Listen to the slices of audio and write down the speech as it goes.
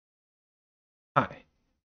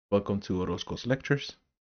Welcome to Orozco's Lectures.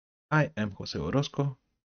 I am Jose Orozco,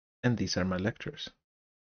 and these are my lectures.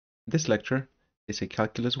 This lecture is a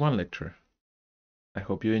Calculus 1 lecture. I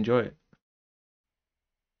hope you enjoy it.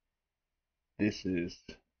 This is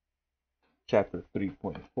chapter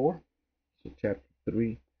 3.4, so chapter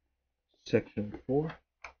 3, section 4,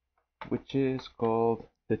 which is called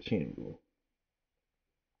the chain rule.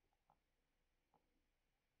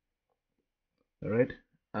 Alright,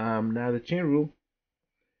 now the chain rule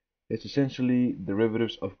is essentially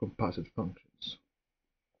derivatives of composite functions.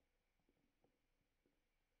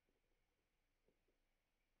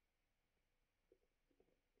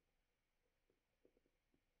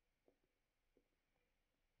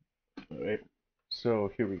 Alright, so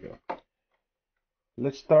here we go.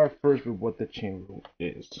 Let's start first with what the chain rule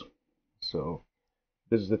is. So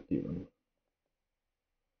this is the theorem.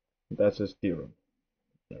 That's his theorem.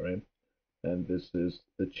 Alright, and this is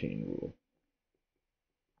the chain rule.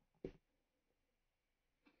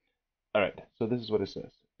 Alright, so this is what it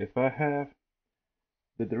says. If I have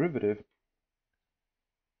the derivative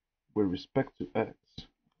with respect to x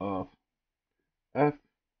of f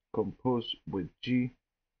composed with g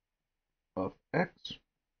of x,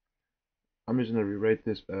 I'm just going to rewrite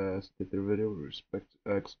this as the derivative with respect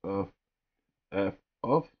to x of f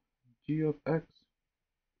of g of x.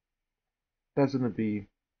 That's going to be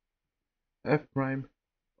f prime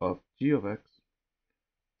of g of x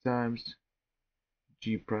times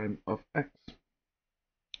g prime of x.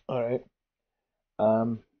 Alright.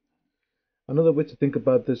 Another way to think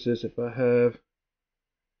about this is if I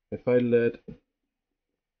let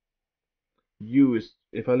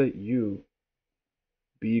u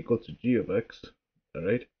be equal to g of x,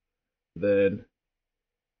 alright, then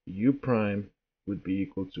u prime would be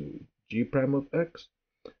equal to g prime of x,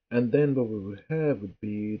 and then what we would have would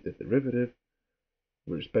be the derivative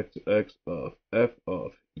with respect to x of f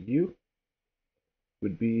of u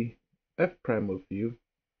would be f prime of u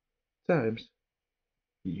times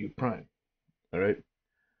u prime. Alright.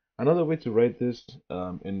 Another way to write this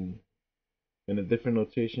in a different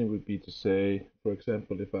notation would be to say, for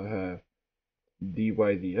example, if I have dy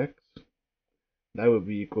dx, that would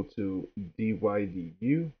be equal to dy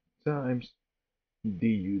du times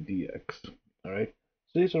du dx. Alright.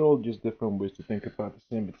 So these are all just different ways to think about the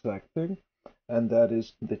same exact thing, and that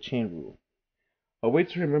is the chain rule. A way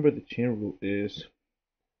to remember the chain rule is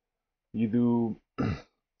you do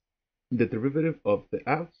the derivative of the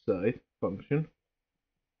outside function,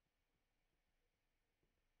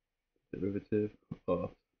 derivative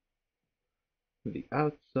of the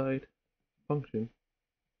outside function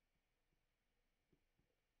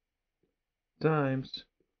times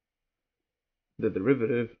the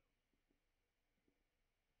derivative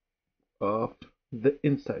of the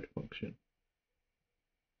inside function.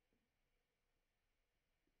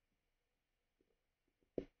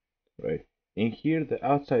 Right? In here, the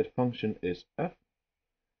outside function is f.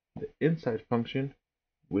 The inside function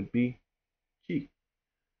would be g.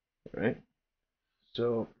 Right?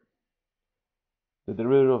 So the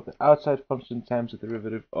derivative of the outside function times the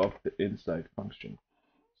derivative of the inside function.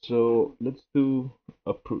 So let's do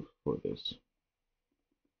a proof for this.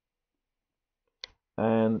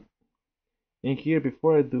 And in here,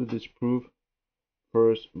 before I do this proof,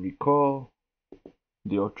 first recall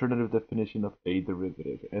the alternative definition of a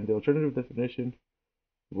derivative. And the alternative definition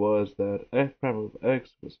was that f prime of x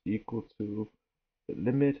was equal to the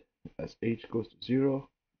limit as h goes to 0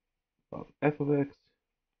 of f of x,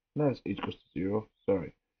 not as h goes to 0,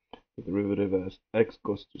 sorry, the derivative as x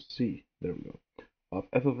goes to c, there we go, of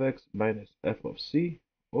f of x minus f of c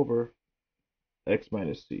over x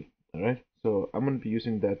minus c. Alright, so I'm going to be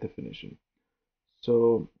using that definition.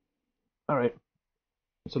 So, alright,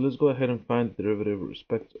 so let's go ahead and find the derivative with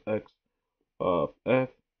respect to x of f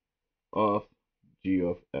of g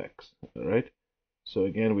of x. Alright, so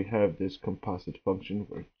again we have this composite function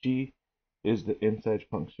where g is the inside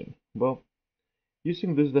function. Well,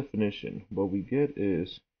 using this definition, what we get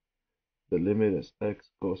is the limit as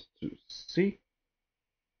x goes to c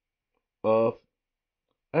of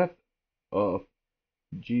f of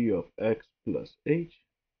g of x plus h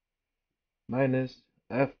minus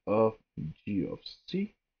f of g of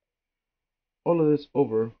c, all of this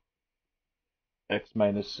over x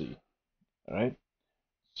minus c. Alright,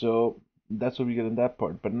 so that's what we get in that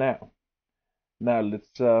part. But now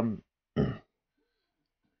let's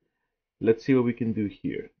let's see what we can do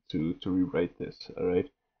here to rewrite this.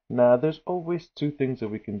 Alright, now there's always two things that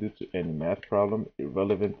we can do to any math problem,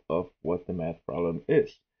 irrelevant of what the math problem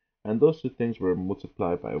is, and those two things were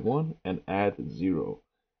multiply by 1 and add 0.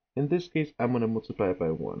 In this case, I'm going to multiply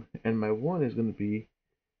by 1, and my 1 is going to be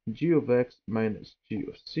g of x minus g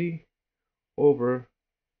of c over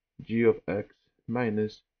g of x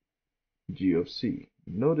minus g of c.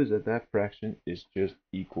 Notice that that fraction is just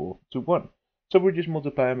equal to 1. So we're just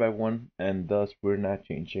multiplying by 1, and thus we're not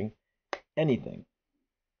changing anything.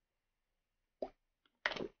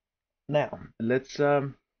 Now, let's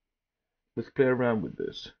play around with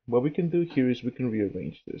this. What we can do here is we can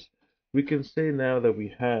rearrange this. We can say now that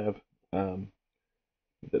we have the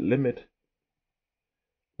limit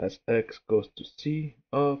as x goes to c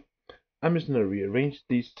of, I'm just going to rearrange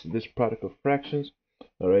this product of fractions.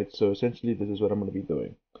 Alright, so essentially this is what I'm going to be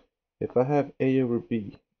doing. If I have a over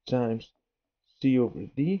b times c over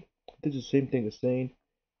d, this is the same thing as saying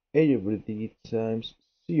a over d times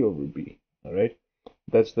c over b. Alright,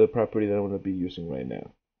 that's the property that I'm going to be using right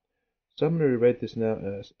now. So I'm going to rewrite this now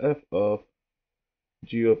as f of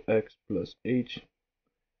g of x plus h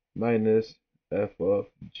minus f of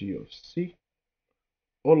g of c.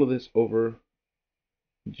 All of this over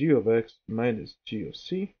g of x minus g of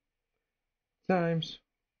c times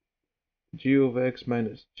g of x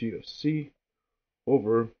minus g of c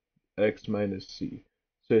over x minus c.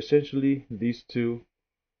 So essentially these two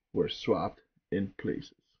were swapped in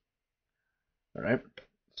places. Alright,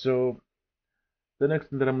 so the next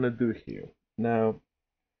thing that I'm going to do here, now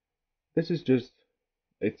this is just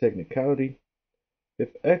a technicality. If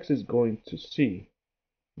x is going to c,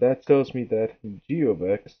 that tells me that g of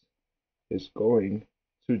x is going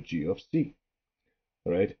to g of c.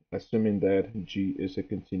 Alright, assuming that g is a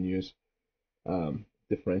continuous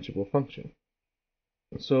differentiable function.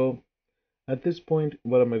 So at this point,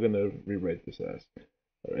 what am I going to rewrite this as?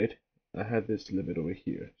 Alright, I have this limit over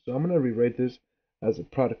here. So I'm going to rewrite this as a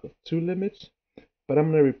product of two limits, but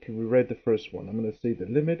I'm going to rewrite the first one. I'm going to say the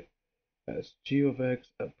limit as g of x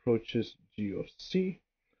approaches g of c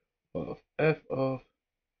of f of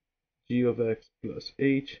g of x plus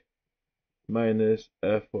h minus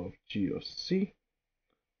f of g of c.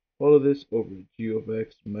 All of this over g of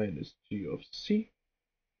x minus g of c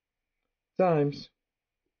times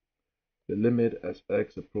the limit as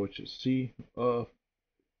x approaches c of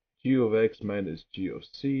g of x minus g of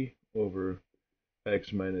c over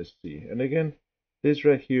x minus c. And again, this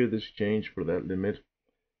right here, this change for that limit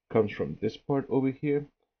comes from this part over here,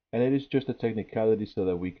 and it is just a technicality so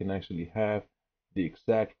that we can actually have the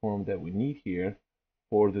exact form that we need here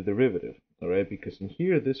for the derivative. All right, because in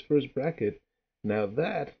here, this first bracket, now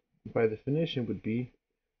that by definition would be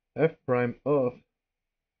f prime of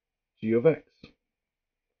g of x.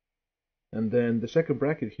 And then the second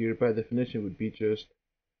bracket here by definition would be just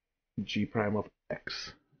g prime of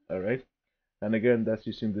x. All right, and again, that's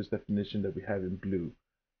using this definition that we have in blue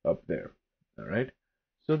up there. All right,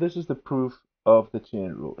 so this is the proof of the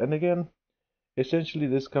chain rule. And again, essentially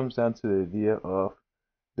this comes down to the idea of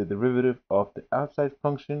the derivative of the outside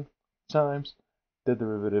function times the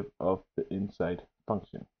derivative of the inside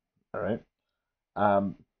function. All right,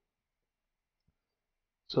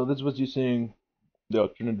 so this was using the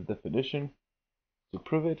alternative definition to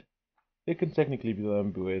prove it. It can technically be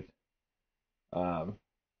done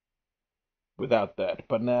without that,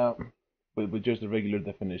 but now with just the regular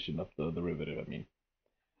definition of the derivative, I mean.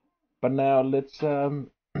 But now let's do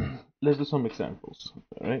some examples.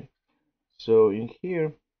 All right, so in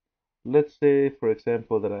here, let's say for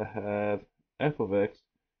example that I have f of x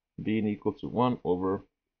being equal to 1 over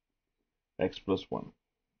x plus 1.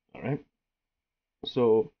 All right,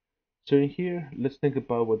 so in here, let's think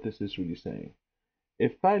about what this is really saying.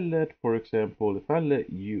 If I let, for example, if I let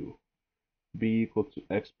u be equal to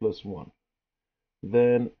x plus 1,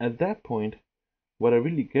 then at that point, what I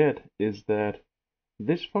really get is that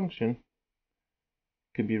this function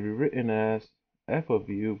can be rewritten as f of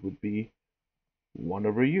u would be 1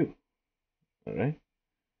 over u. All right.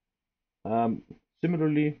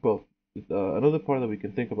 Similarly, well, another part that we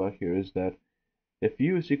can think about here is that if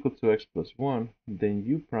u is equal to x plus 1, then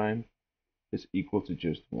u prime is equal to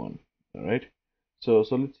just 1. All right. So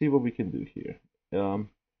let's see what we can do here.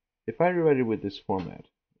 If I rewrite it with this format,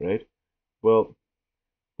 right? Well,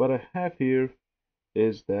 what I have here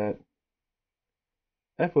is that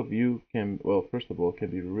f of u can, well, first of all,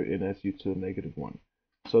 can be written as u to the negative 1.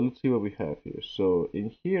 So let's see what we have here. So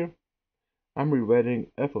in here, I'm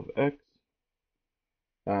rewriting f of x,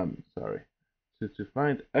 to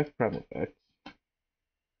find f prime of x,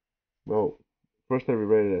 well, first I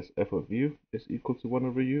rewrite it as f of u is equal to 1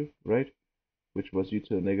 over u, right? Which was u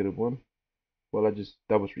to the negative 1. Well,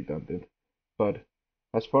 that was redundant. But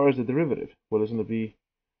as far as the derivative, well, it's going to be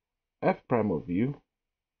f prime of u,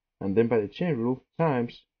 and then by the chain rule,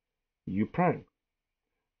 times u prime.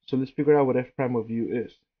 So let's figure out what f prime of u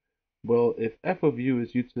is. Well, if f of u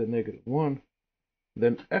is u to the negative 1,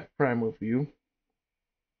 then f prime of u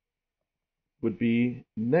would be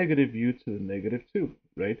negative u to the negative 2,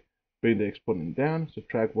 right? Bring the exponent down,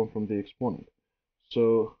 subtract 1 from the exponent.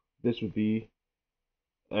 So this would be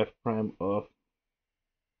f prime of,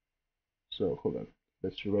 so hold on,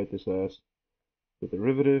 let's rewrite this as the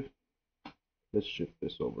derivative. Let's shift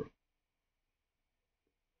this over.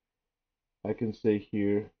 I can say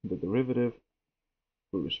here the derivative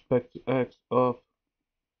with respect to x of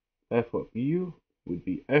f of u would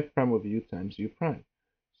be f prime of u times u prime.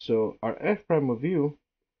 So our f prime of u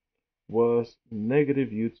was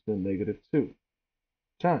negative u to the negative 2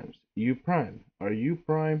 times u prime. Our u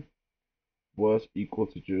prime was equal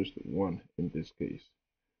to just 1 in this case.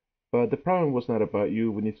 But the problem was not about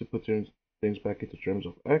u. We need to put things back into terms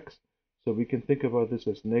of x. So we can think about this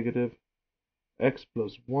as negative x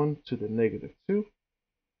plus 1 to the negative 2,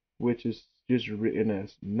 which is just written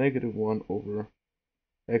as negative 1 over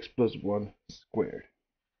x plus 1 squared.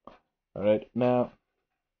 All right, now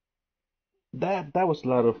that was a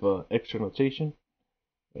lot of extra notation.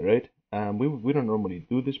 All right, we don't normally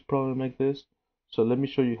do this problem like this. So let me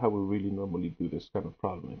show you how we really normally do this kind of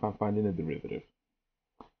problem if I'm finding a derivative.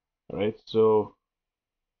 All right, so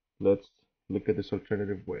let's look at this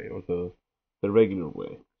alternative way, or the regular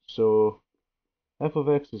way. So f of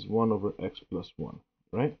x is 1 over x plus 1,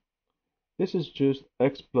 right? This is just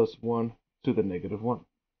x plus 1 to the negative 1.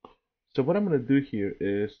 So what I'm going to do here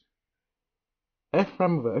is f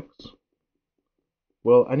prime of x,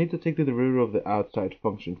 well, I need to take the derivative of the outside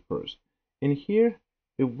function first. In here,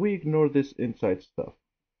 if we ignore this inside stuff,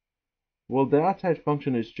 well, the outside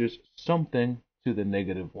function is just something to the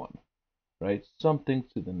negative 1, right? Something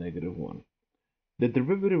to the negative 1. The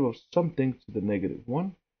derivative of something to the negative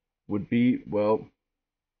 1 would be, well,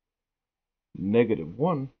 negative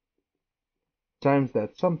 1 times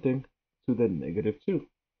that something to the negative 2.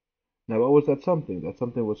 Now, what was that something? That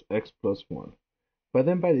something was x plus 1. But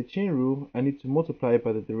then by the chain rule, I need to multiply it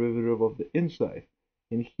by the derivative of the inside.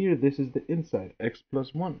 And here, this is the inside, x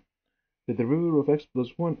plus 1. The derivative of x plus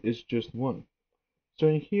 1 is just 1. So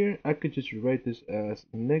in here, I could just rewrite this as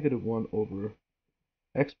negative 1 over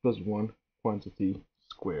x plus 1 quantity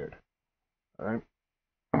squared. All right.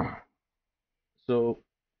 So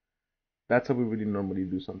that's how we really normally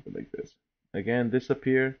do something like this. Again, this up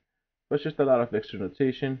here was just a lot of extra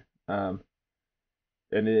notation.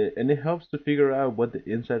 And it helps to figure out what the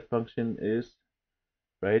inside function is,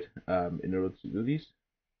 right? In order to do these.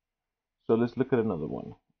 So let's look at another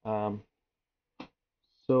one.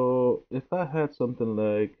 So if I had something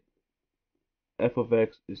like f of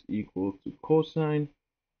x is equal to cosine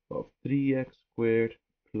of 3x squared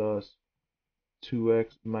plus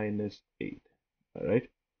 2x minus 8. All right.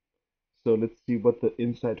 So let's see what the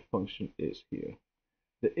inside function is here.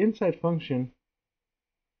 The inside function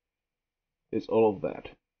is all of that.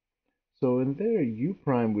 So in there, u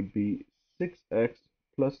prime would be 6x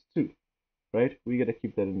plus 2, right? We got to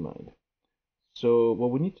keep that in mind. So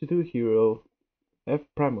what we need to do here, f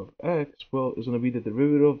prime of x, well, is going to be the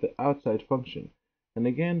derivative of the outside function. And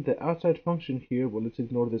again, the outside function here, well, let's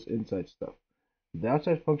ignore this inside stuff. The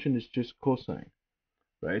outside function is just cosine,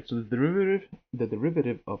 right? So the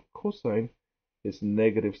derivative of cosine is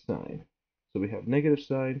negative sine. So we have negative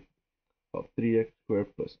sine of 3x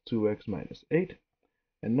squared plus 2x minus 8.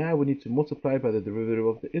 And now we need to multiply by the derivative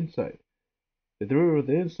of the inside. The derivative of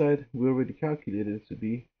the inside, we already calculated it to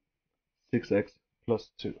be 6x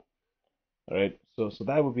plus 2. All right, so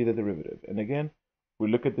that would be the derivative. And again, we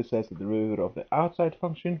look at this as the derivative of the outside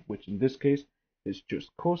function, which in this case is just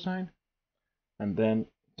cosine, and then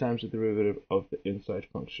times the derivative of the inside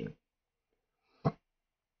function.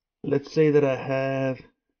 Let's say that I have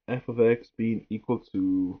f of x being equal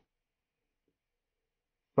to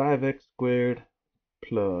 5x squared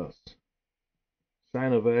plus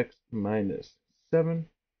sine of x minus 7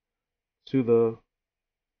 to the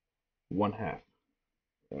 1/2.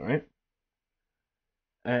 All right.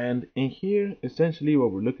 And in here, essentially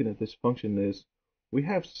what we're looking at this function is we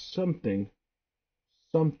have something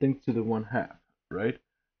to the 1/2, right?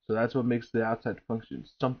 So that's what makes the outside function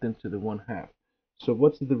something to the 1/2. So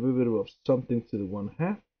what's the derivative of something to the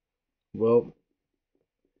 1/2? Well,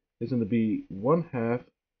 it's going to be 1/2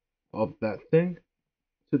 of that thing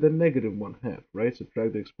to the negative 1/2, right?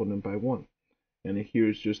 Subtract the exponent by 1. And here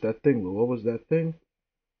is just that thing. Well, what was that thing?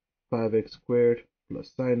 5x squared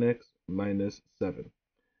plus sine x minus 7.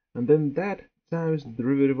 And then that times the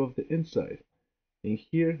derivative of the inside. And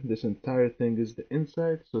here, this entire thing is the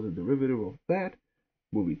inside, so the derivative of that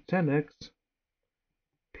will be 10x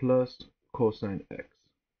plus cosine x.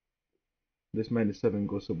 This minus 7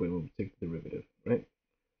 goes away when we take the derivative, right?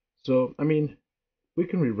 So, I mean, we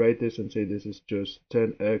can rewrite this and say this is just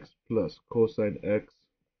 10x plus cosine x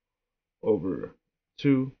over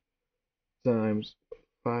 2 times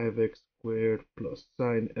 5x squared plus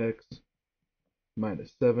sine x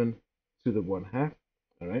minus 7 to the 1/2.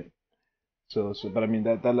 All right. But I mean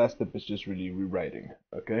that last step is just really rewriting.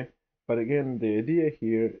 Okay. But again, the idea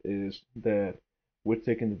here is that we're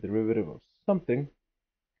taking the derivative of something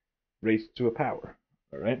raised to a power.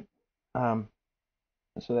 All right. Um.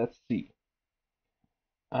 So that's C.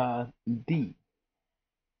 D.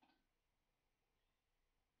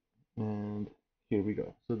 And here we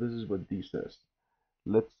go. So this is what D says.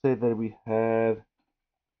 Let's say that we have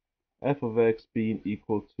f of x being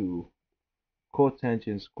equal to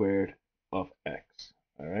cotangent squared of x.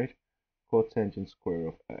 All right, cotangent square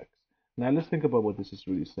of x. Now let's think about what this is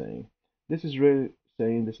really saying. This is really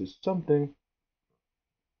saying this is something.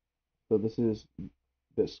 So this is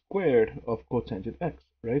the squared of cotangent x,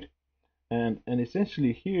 right? And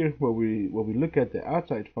essentially here, when we look at the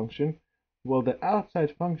outside function, well, the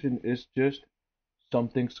outside function is just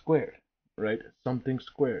something squared, right? Something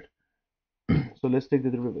squared. So let's take the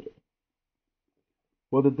derivative.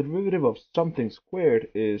 Well, the derivative of something squared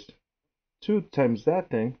is 2 times that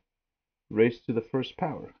thing raised to the first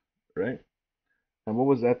power, right? And what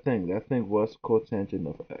was that thing? That thing was cotangent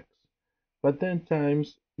of x. But then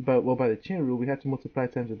by the chain rule, we had to multiply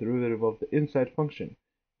times the derivative of the inside function.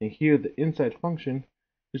 And here, the inside function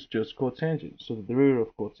is just cotangent. So the derivative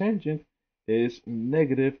of cotangent is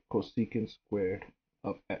negative cosecant squared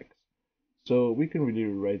of x. So we can really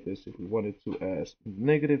rewrite this if we wanted to as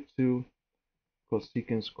negative 2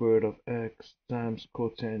 cosecant squared of x times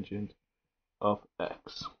cotangent of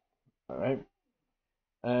x. All right.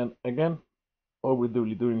 And again, all we're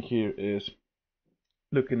really doing here is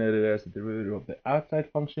looking at it as the derivative of the outside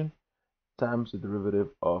function times the derivative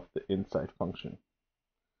of the inside function.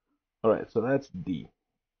 All right, so that's D.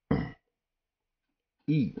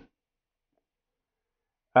 E.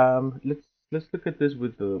 Let's look at this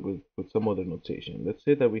with some other notation. Let's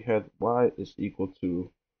say that we had y is equal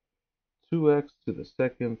to 2x to the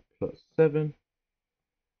second plus 7,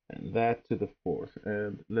 and that to the fourth.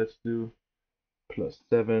 And let's do plus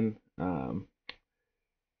 7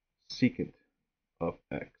 secant of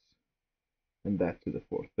x, and that to the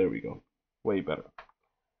fourth. There we go. Way better.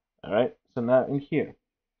 All right, so now in here,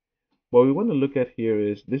 what we want to look at here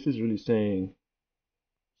is this is really saying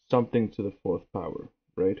something to the fourth power,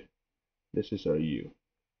 right? This is our u.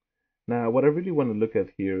 Now, what I really want to look at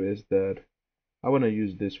here is that I want to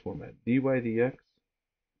use this format. dy dx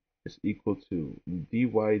is equal to dy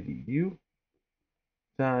du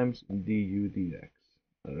times du dx.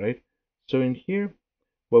 All right. So in here,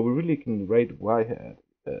 what we really can write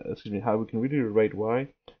how we can really write y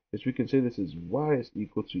is we can say this is y is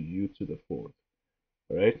equal to u to the fourth.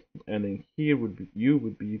 All right. And then here would be u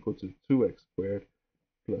would be equal to 2x squared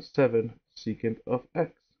plus 7 secant of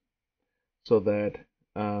x. So that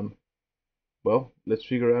well, let's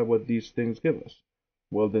figure out what these things give us.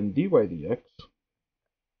 Well, then dy dx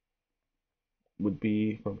would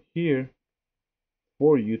be from here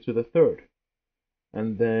 4u to the third.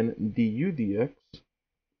 And then du dx,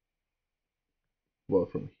 well,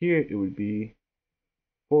 from here it would be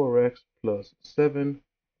 4x plus 7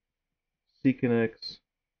 secant x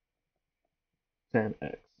tan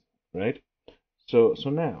x, right? So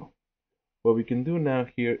now, what we can do now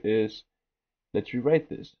here is, let's rewrite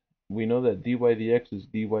this. We know that dy dx is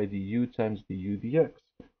dy du times du dx.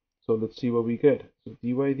 So let's see what we get. So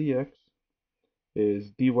dy dx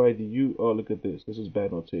is dy du. Oh, look at this. This is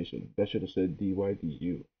bad notation. That should have said dy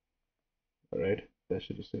du. All right, that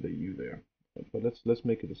should have said a u there. But let's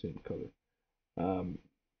make it the same color. I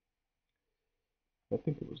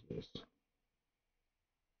think it was this.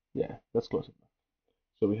 Yeah, that's close enough.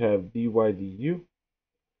 So we have dy du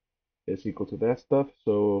is equal to that stuff.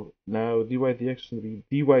 So now dy dx is going to be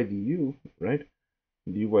dy du, right?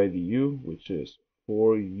 Dy du, which is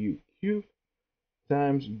 4u cubed,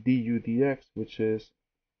 times du dx, which is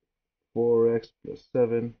 4x plus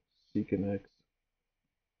 7 secant x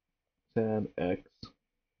tan x,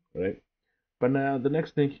 right? But now the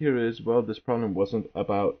next thing here is, well, this problem wasn't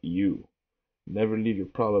about u. Never leave your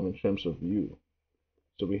problem in terms of u.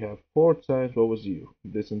 So we have 4 times, what was u?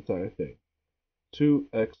 This entire thing.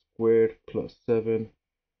 2x squared plus 7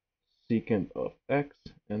 secant of x,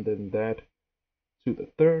 and then that to the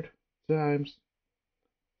third times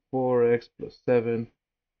 4x plus 7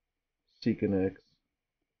 secant x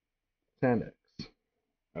tan x.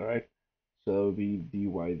 All right, so that would be dy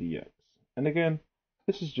dx. And again,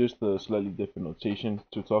 this is just a slightly different notation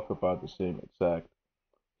to talk about the same exact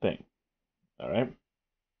thing. All right.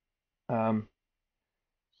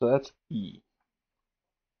 So that's E.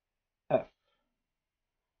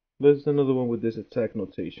 let's do another one with this exact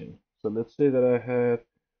notation. So let's say that I have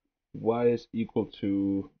y is equal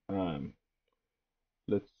to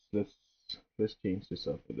let's let's let's change this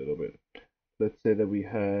up a little bit. Let's say that we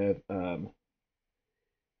have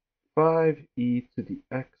 5e to the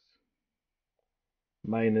x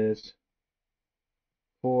minus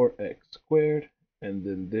 4x squared, and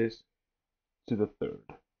then this to the third.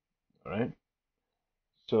 All right.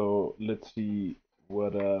 So let's see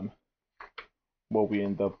what we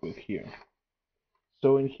end up with here.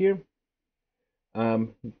 So in here,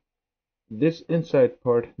 um, this inside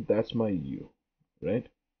part, that's my u, right?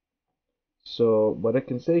 So what I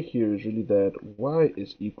can say here is really that y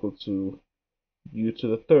is equal to u to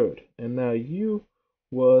the third, and now u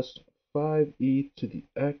was 5e to the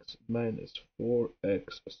x minus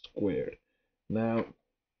 4x squared. Now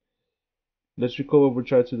let's recall what we're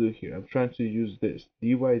trying to do here. I'm trying to use this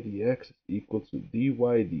dy dx is equal to dy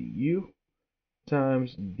du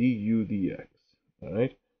times du dx. All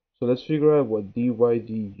right, so let's figure out what dy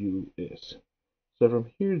du is. So from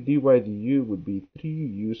here, dy du would be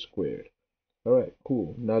 3u squared. All right,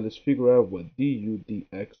 cool. Now let's figure out what du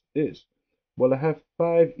dx is. Well, I have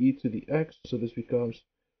 5e to the x, so this becomes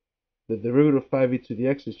the derivative of 5e to the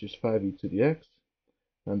x is just 5e to the x,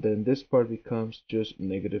 and then this part becomes just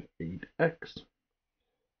negative 8x.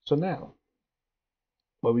 So now,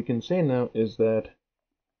 what we can say now is that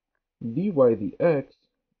dy dx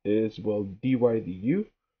is, well, dy du,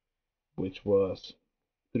 which was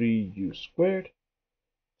 3u squared,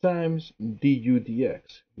 times du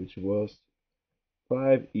dx, which was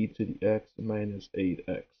 5e to the x minus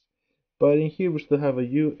 8x. But in here we still have a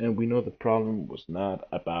u, and we know the problem was not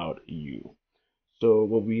about u. So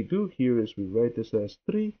what we do here is we write this as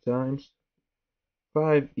 3 times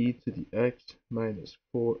 5e to the x minus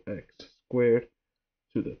 4x squared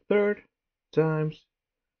to the third times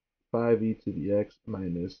 5e to the x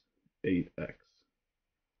minus 8x.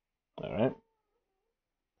 All right.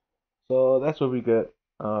 So that's what we get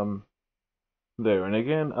there. And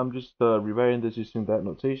again, I'm just rewriting this using that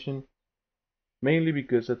notation, mainly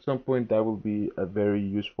because at some point that will be a very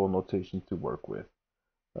useful notation to work with.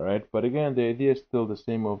 All right. But again, the idea is still the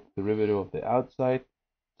same of the derivative of the outside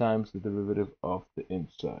times the derivative of the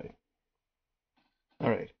inside. All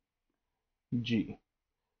right. G.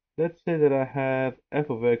 Let's say that I have f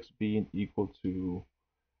of x being equal to,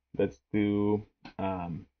 let's do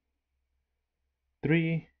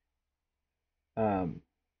 3,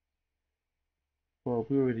 well,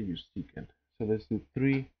 we already used secant, so let's do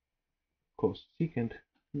 3 cosecant,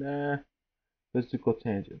 let's do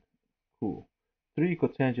cotangent, cool, 3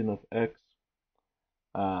 cotangent of x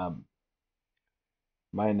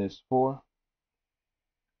minus 4,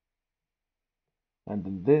 and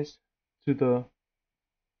then this to the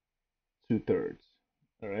 2/3,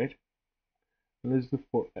 all right, and let's do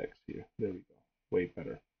 4x here, there we go, way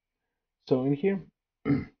better. So in here,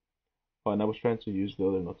 oh, and I was trying to use the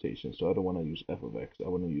other notation, so I don't want to use f of x, I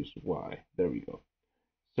want to use y, there we go.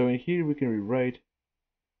 So in here we can rewrite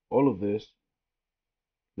all of this,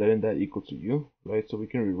 letting that equal to u, right? So we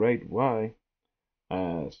can rewrite y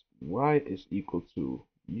as y is equal to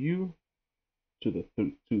u to the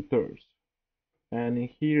 2/3, and in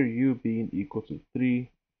here u being equal to 3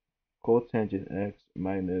 cotangent x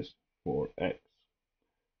minus 4x.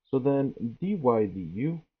 So then dy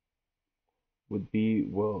du would be,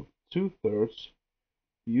 well, 2/3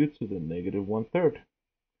 u to the negative 1/3,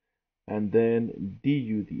 and then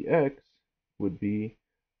du dx would be,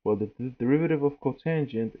 well, the derivative of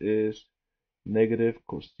cotangent is negative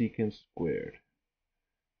cosecant squared.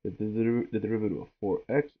 The derivative of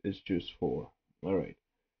 4x is just 4. All right.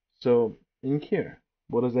 So in here,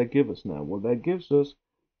 what does that give us now? Well, that gives us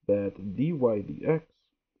that dy dx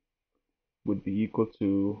would be equal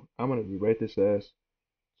to, I'm going to rewrite this as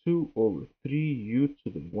 2 over 3u to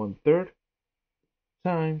the 1/3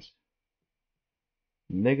 times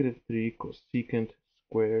negative 3 cosecant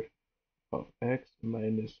squared of x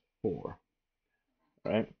minus 4.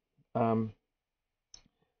 All right.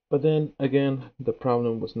 But then again, the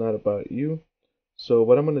problem was not about u. So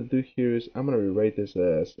what I'm going to do here is I'm going to rewrite this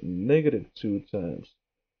as negative 2 times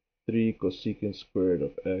 3 cosecant squared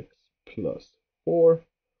of x plus 4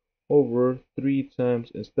 over 3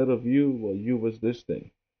 times, instead of u, well, u was this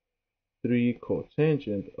thing, 3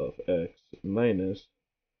 cotangent of x minus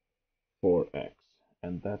 4x,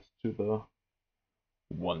 and that's to the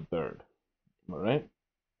 1/3. All right.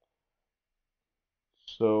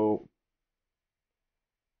 So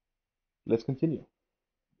let's continue.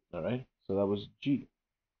 All right. So that was G.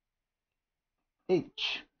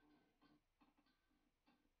 H.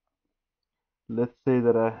 Let's say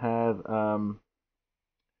that I have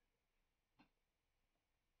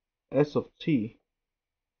s of t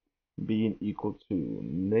being equal to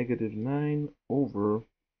negative 9 over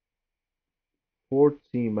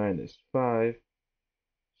 4t minus 5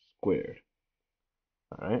 squared.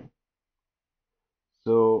 All right.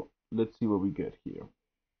 So let's see what we get here.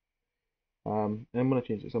 I'm going to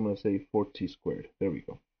change this. I'm going to say 4t squared. There we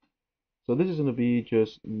go. So this is going to be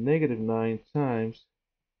just negative 9 times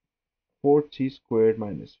 4t squared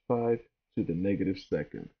minus 5 to the negative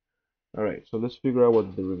second. All right, so let's figure out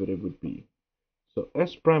what the derivative would be. So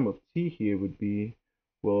s prime of t here would be,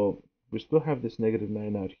 well, we still have this negative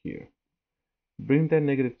 9 out here. Bring that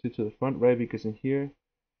negative 2 to the front, right? Because in here,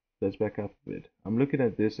 let's back up a bit. I'm looking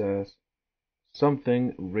at this as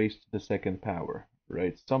something raised to the second power,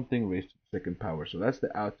 right? Something raised to the second power. So that's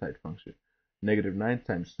the outside function. Negative 9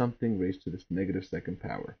 times something raised to this negative second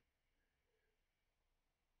power.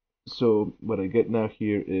 So what I get now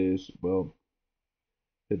here is, well,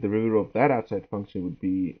 the derivative of that outside function would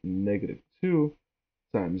be negative 2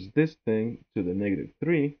 times this thing to the negative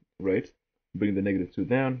 3, right? Bring the negative 2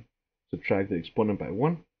 down, subtract the exponent by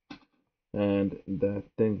 1, and that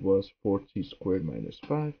thing was 4t squared minus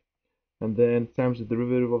 5. And then times the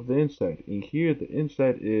derivative of the inside. In here, the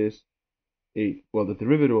inside is 8. Well, the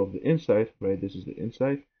derivative of the inside, right? This is the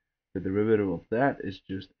inside. The derivative of that is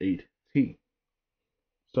just 8t.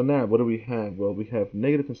 So now, what do we have? Well, we have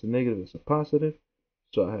negative times a negative is a positive.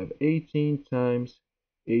 So I have 18 times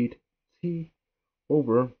 8t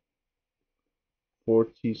over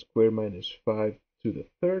 4t squared minus 5 to the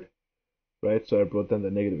third, right? So I brought down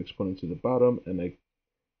the negative exponent to the bottom, and I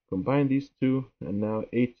combine these two, and now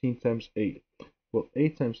 18 times 8. Well,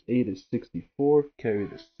 8 times 8 is 64, carry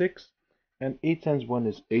the 6, and 8 times 1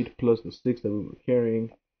 is 8 plus the 6 that we were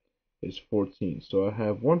carrying is 14. So I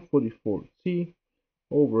have 144t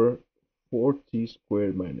over 4t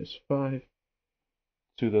squared minus 5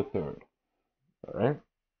 to the third. All right.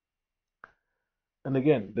 And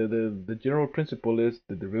again, the general principle is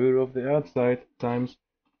the derivative of the outside times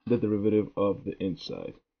the derivative of the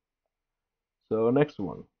inside. So next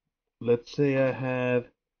one. Let's say I have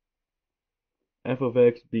f of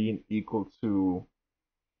x being equal to,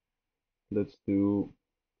 let's do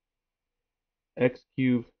x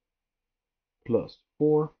cubed plus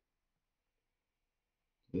 4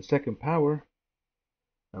 to the second power,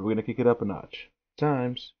 and we're going to kick it up a notch,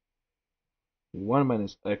 times 1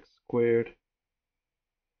 minus x squared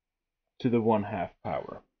to the 1/2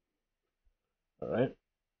 power. All right.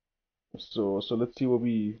 So let's see what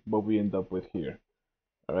we end up with here.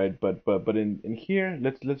 All right, but in here,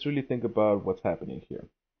 let's really think about what's happening here.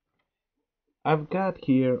 I've got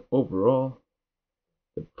here overall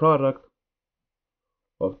the product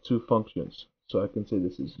of two functions. So I can say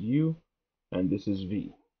this is u and this is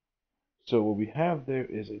v. So what we have there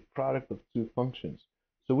is a product of two functions.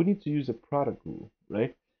 So we need to use a product rule,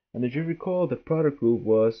 right? And if you recall, the product rule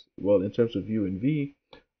was, well, in terms of u and v,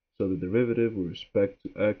 so the derivative with respect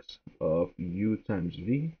to x of u times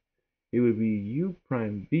v, it would be u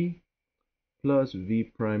prime v plus v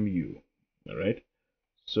prime u. All right.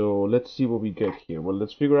 So let's see what we get here. Well,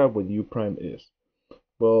 let's figure out what u prime is.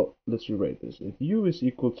 Well, let's rewrite this. If u is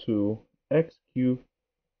equal to x cubed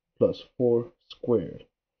plus 4 squared,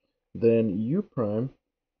 then u prime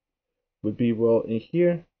would be, well, in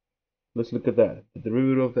here, let's look at that. The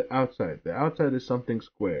derivative of the outside. The outside is something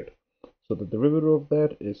squared. So the derivative of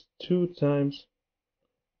that is 2 times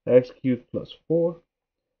x cubed plus 4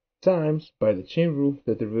 times, by the chain rule,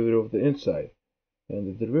 the derivative of the inside. And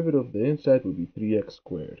the derivative of the inside would be 3x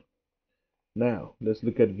squared. Now, let's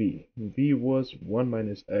look at v. v was 1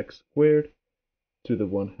 minus x squared to the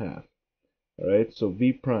 1/2. All right, so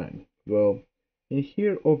v prime. Well, in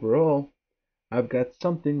here overall, I've got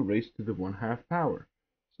something raised to the 1/2 power.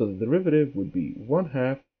 So the derivative would be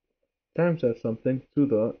 1/2 times that something to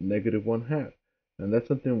the negative 1/2. And that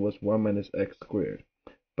something was 1 minus x squared.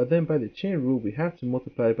 But then by the chain rule, we have to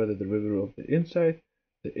multiply by the derivative of the inside.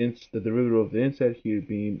 The derivative of the inside here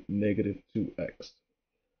being negative 2x.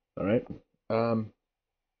 All right.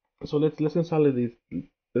 So let's consolidate.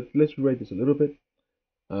 Let's rewrite this a little bit.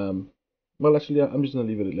 Well, actually, I'm just gonna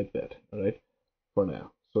leave it like that. All right, for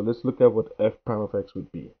now. So let's look at what f prime of x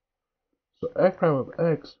would be. So f prime of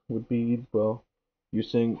x would be, well,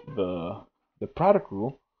 using the product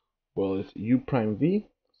rule. Well, it's u prime v.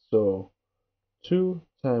 So 2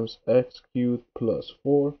 times x cubed plus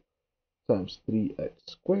 4 times 3x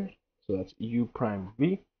squared. So that's u prime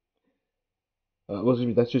v. Well,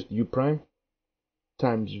 that's just u prime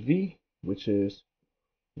times v, which is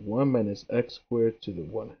 1 minus x squared to the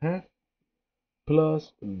 1/2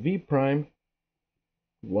 plus v prime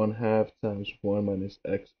 1/2 times 1 minus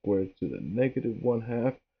x squared to the negative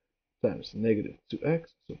 1/2 times negative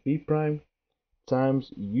 2x, so v prime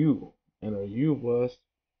times u, and our u was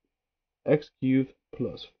x cubed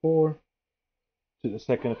plus 4 to the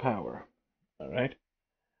second power. All right.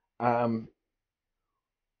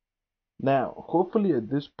 Now, hopefully at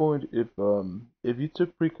this point, if you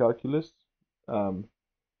took pre-calculus, um,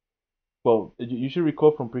 well, you should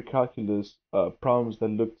recall from pre-calculus problems that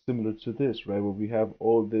look similar to this, right? Where we have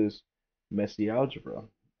all this messy algebra,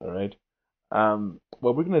 all right?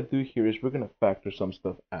 What we're gonna do here is we're gonna factor some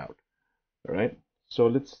stuff out, all right? So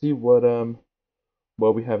let's see what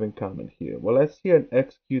we have in common here. Well, I see an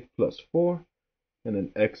x cubed plus 4 and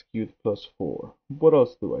an x cubed plus 4. What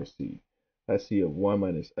else do I see? I see a 1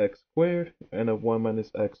 minus x squared and a 1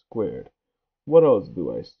 minus x squared. What else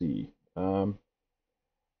do I see?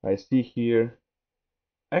 I see here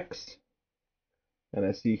x, and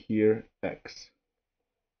I see here x.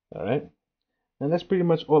 All right, and that's pretty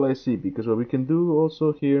much all I see, because what we can do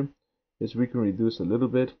also here is we can reduce a little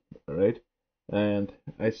bit. All right, and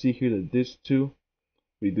I see here that this 2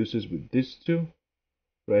 reduces with this 2,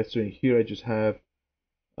 right? So in here I just have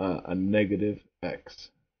a negative x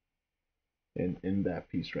in that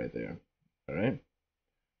piece right there. All right,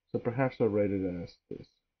 so perhaps I'll write it as this.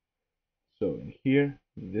 So in here,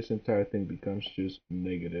 this entire thing becomes just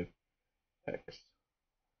negative x.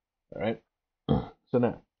 All right. So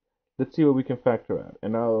now, let's see what we can factor out,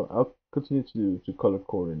 and I'll continue to color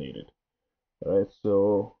coordinate it. All right.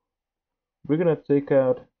 So we're gonna take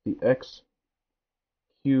out the x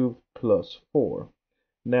cubed plus 4.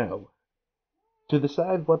 Now, to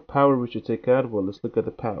decide what power we should take out, well, let's look at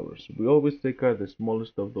the powers. We always take out the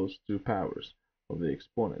smallest of those two powers of the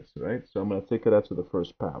exponents, right? So I'm gonna take it out to the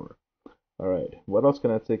first power. All right. What else can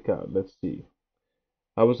I take out? Let's see.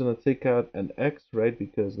 I was going to take out an x, right,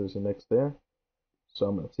 because there's an x there. So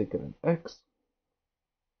I'm going to take out an x.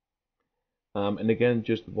 And again,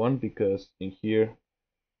 just 1, because in here,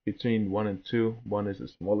 between 1 and 2, 1 is the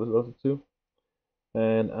smallest of the two.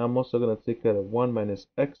 And I'm also going to take out a 1 minus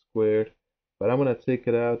x squared, but I'm going to take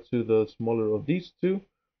it out to the smaller of these two.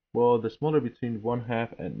 Well, the smaller between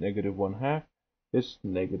 1/2 and negative 1/2 is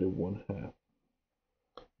negative 1/2.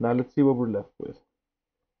 Now let's see what we're left with.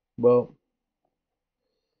 Well,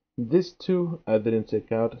 this 2 I didn't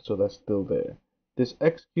take out, so that's still there. This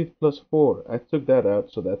x cubed plus 4, I took that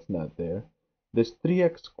out, so that's not there. This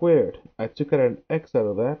 3x squared, I took out an x out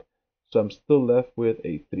of that, so I'm still left with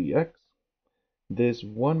a 3x. This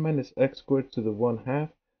 1 minus x squared to the 1/2,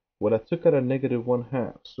 well, I took out a negative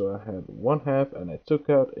 1/2, so I had 1/2 and I took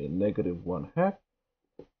out a negative 1/2.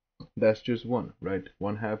 That's just 1, right?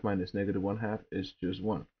 1/2 minus negative 1/2 is just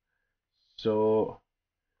 1. So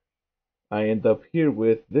I end up here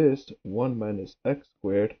with this 1 minus x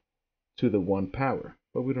squared to the 1 power,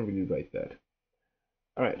 but we don't really write that.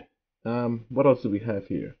 All right, what else do we have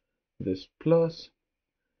here? This plus,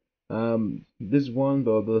 this 1,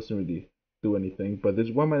 though, doesn't really do anything, but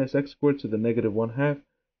this 1 minus x squared to the negative 1/2,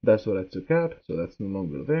 that's what I took out, so that's no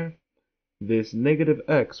longer there. This negative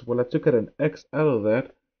x, well, I took out an x out of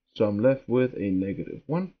that, so I'm left with a negative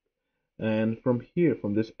 1. And from here,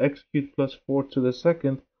 from this x cubed plus 4 to the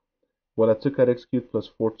second, well, I took out x cubed plus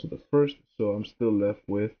 4 to the first, so I'm still left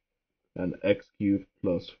with an x cubed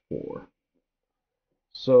plus 4.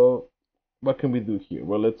 So what can we do here?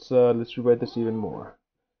 Well, let's rewrite this even more,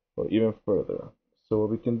 or even further. So what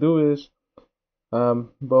we can do is,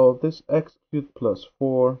 well, this x cubed plus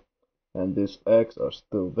 4 and this x are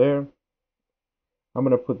still there. I'm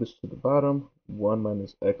going to put this to the bottom, 1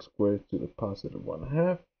 minus x squared to the positive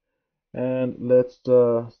 1/2. And let's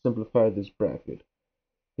simplify this bracket.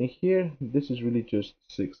 In here, this is really just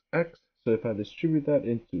 6x. So if I distribute that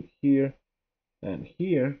into here and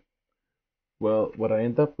here, well, what I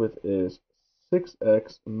end up with is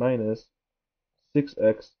 6x minus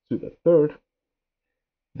 6x to the third.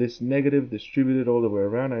 This negative distributed all the way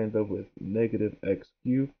around, I end up with negative x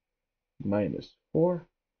cubed minus 4,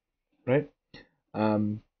 right?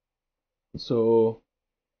 So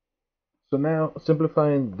now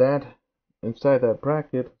simplifying that inside that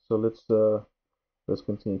bracket, so let's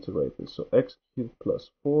continue to write this. So x cubed plus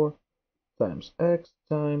 4 times x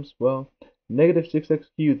times, well, negative 6x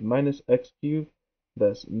cubed minus x cubed,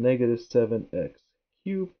 that's negative 7x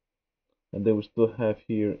cubed. And then we still have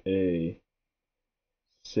here a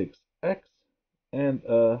 6x and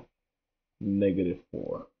a negative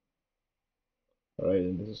 4. All right,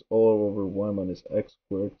 and this is all over 1 minus x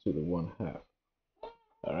squared to the 1/2.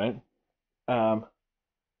 All right.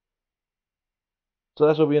 So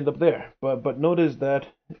that's what we end up there. But notice that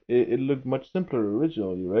it looked much simpler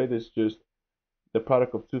originally, right? It's just the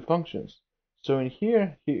product of two functions. So in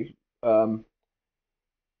here,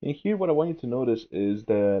 And here what I want you to notice is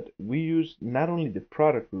that we use not only the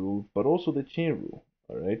product rule, but also the chain rule,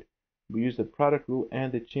 all right? We use the product rule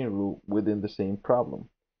and the chain rule within the same problem.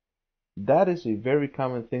 That is a very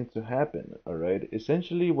common thing to happen, all right?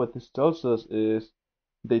 Essentially what this tells us is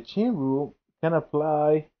the chain rule can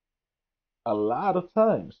apply a lot of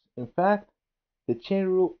times. In fact, the chain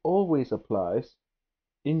rule always applies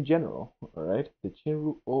in general, all right? The chain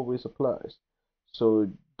rule always applies.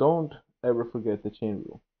 So don't ever forget the chain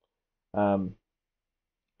rule. Um,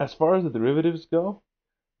 as far as the derivatives go,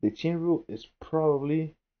 the chain rule is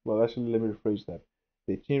probably, well, actually, let me rephrase that.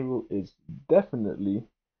 The chain rule is definitely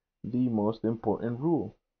the most important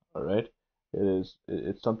rule, all right?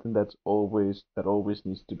 It's something that always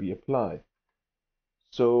needs to be applied.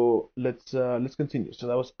 So let's continue. So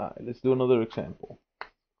that was I. Let's do another example.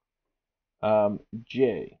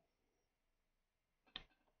 J.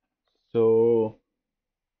 So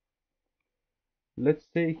let's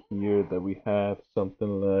say here that we have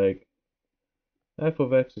something like f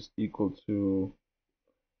of x is equal to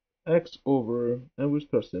x over, and we'll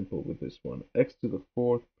start simple with this one, x to the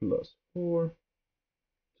fourth plus 4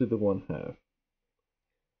 to the 1/2.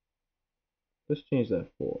 Let's change that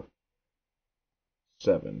for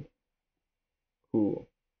 7. Cool.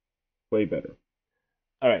 Way better.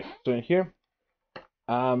 All right, so in here,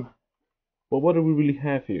 well, what do we really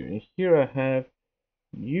have here? In here I have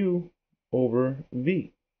u over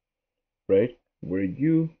v, right? Where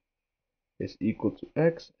u is equal to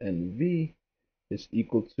x and v is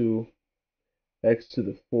equal to x to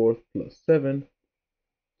the fourth plus 7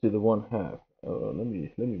 to the 1/2. Let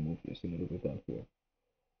me move this a little bit down here.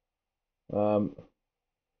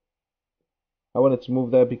 I wanted to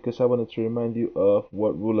move that because I wanted to remind you of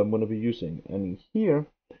what rule I'm going to be using. And in here,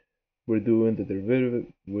 we're doing the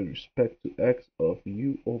derivative with respect to x of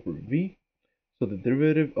u over v. So the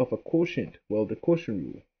derivative of a quotient, well, the quotient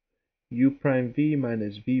rule, u prime v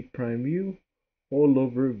minus v prime u all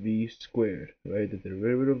over v squared, right? The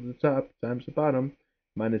derivative of the top times the bottom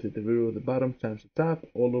minus the derivative of the bottom times the top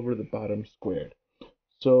all over the bottom squared.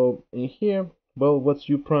 So in here, well, what's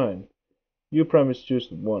u prime? U prime is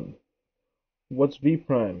just 1. What's v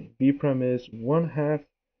prime? V prime is 1/2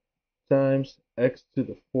 times x to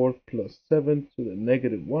the fourth plus 7 to the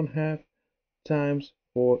negative 1/2 times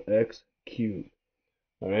 4x cubed.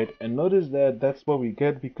 All right, and notice that that's what we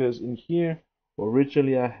get because in here,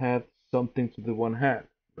 originally I had something to the 1/2,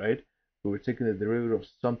 right? We were taking the derivative of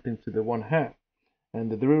something to the 1/2. And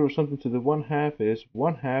the derivative of something to the 1/2 is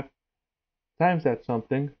 1/2 times that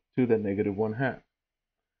something to the negative 1/2.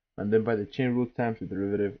 And then by the chain rule times the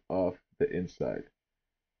derivative of the inside.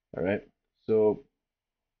 All right, so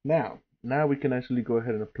now we can actually go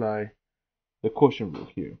ahead and apply the quotient rule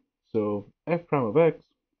here. So f prime of x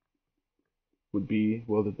would be,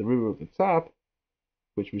 well, the derivative of the top,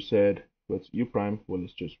 which we said was u prime, well,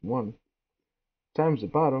 it's just 1, times the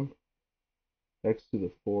bottom, x to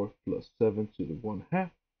the fourth plus 7 to the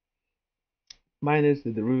 1/2, minus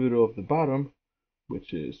the derivative of the bottom,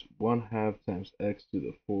 which is 1/2 times x to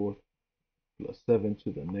the fourth plus 7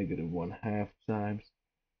 to the negative 1/2 times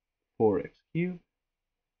 4x cubed,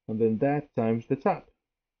 and then that times the top,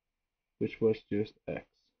 which was just x.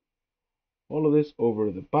 All of this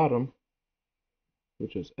over the bottom,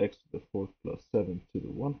 which is x to the fourth plus 7 to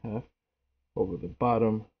the 1/2 over the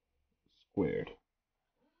bottom squared.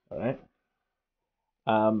 All right.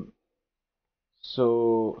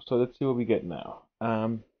 So let's see what we get now.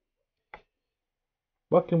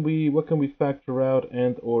 What can we factor out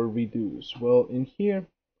and or reduce? Well, in here,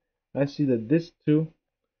 I see that this 2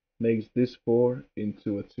 makes this 4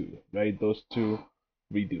 into a 2, right? Those two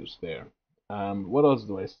reduce there. What else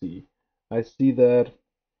do I see? I see that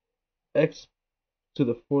x to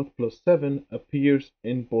the fourth plus 7 appears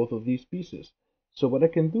in both of these pieces. So what I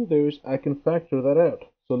can do there is I can factor that out.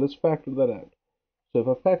 So let's factor that out. So if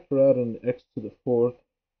I factor out an x to the fourth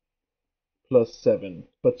plus 7,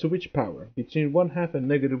 but to which power? Between 1/2 and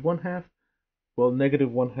negative 1/2? Well, negative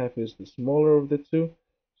 1/2 is the smaller of the two,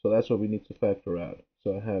 so that's what we need to factor out.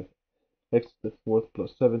 So I have x to the fourth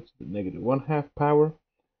plus 7 to the negative 1/2 power.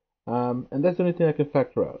 And that's the only thing I can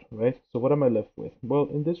factor out, right? So what am I left with? Well,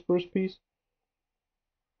 in this first piece,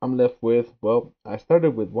 I'm left with, well, I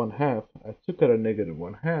started with 1/2. I took out a negative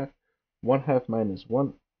 1/2. 1/2 minus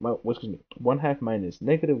 1, well, excuse me, 1/2 minus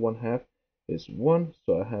negative 1/2 is 1.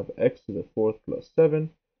 So I have x to the fourth plus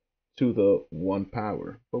 7 to the 1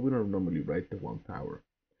 power. But we don't normally write the 1 power.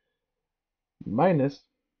 Minus,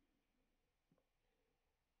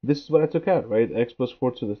 this is what I took out, right? X plus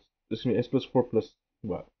 4 to the, excuse me, x plus 4 plus,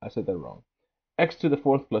 well, I said that wrong. X to the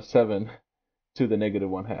fourth plus 7 to the negative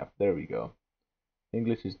 1/2. There we go.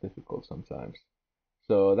 English is difficult sometimes.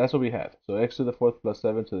 So that's what we have. So x to the fourth plus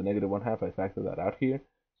 7 to the negative 1/2, I factor that out here.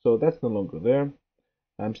 So that's no longer there.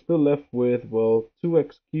 I'm still left with, well,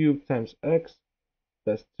 2x cubed times x,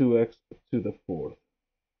 that's 2x to the fourth.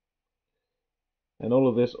 And all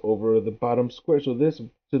of this over the bottom square. So this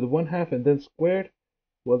to the 1/2 and then squared,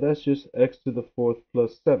 well, that's just x to the fourth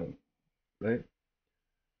plus 7, right?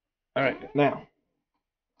 All right, now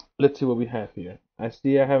let's see what we have here. I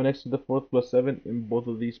see I have an x to the fourth plus 7 in both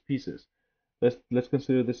of these pieces. Let's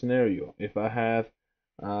consider the scenario. If I have,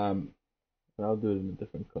 I'll do it in a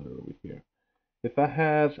different color over here. If I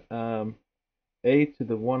have a to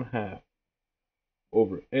the 1/2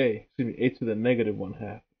 over a, a to the negative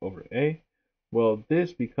 1/2 over a, well,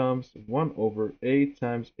 this becomes 1 over a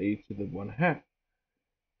times a to the 1/2.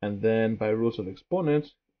 And then by rules of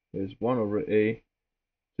exponents, is 1 over a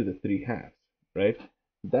to the 3/2, right?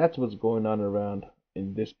 That's what's going on around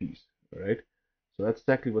in this piece, right? So that's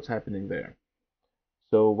exactly what's happening there.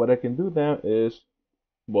 So what I can do now is,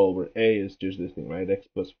 well, where a is just this thing, right? X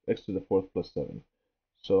to the fourth plus 7.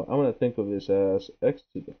 So I'm going to think of this as x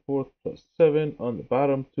to the fourth plus 7 on the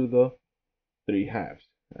bottom to the 3/2.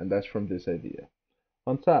 And that's from this idea.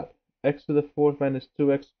 On top, x to the fourth minus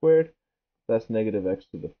 2x squared, that's negative x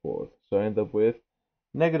to the fourth. So I end up with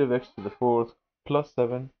negative x to the fourth plus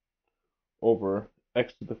 7 over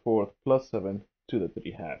x to the fourth plus 7 to the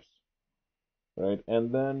 3/2. Right?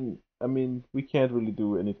 And then, I mean, we can't really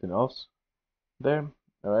do anything else there.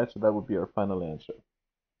 All right, so that would be our final answer.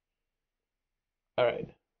 All right.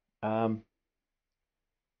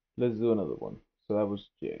 Let's do another one. So that was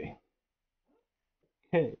J.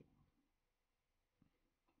 Okay.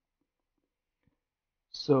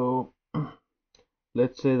 So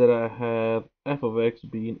let's say that I have f of x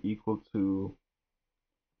being equal to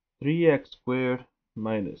 3x squared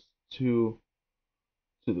minus 2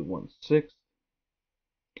 to the 1/6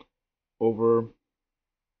 over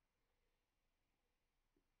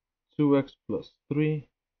 2x plus 3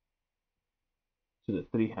 to the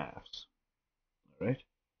 3/2. All right.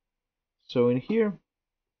 So in here,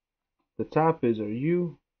 the top is our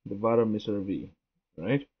u, the bottom is our v.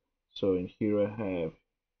 Right. So in here I have,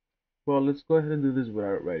 well, let's go ahead and do this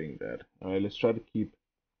without writing that. All right. Let's try to keep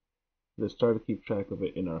track of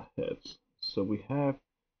it in our heads. So we have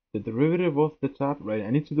the derivative of the top, right? I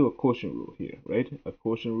need to do a quotient rule here, right? A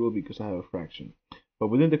quotient rule because I have a fraction. But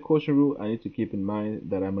within the quotient rule, I need to keep in mind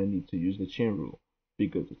that I might need to use the chain rule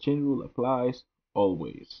because the chain rule applies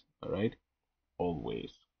always, all right?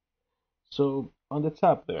 Always. So on the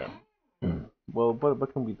top there, well,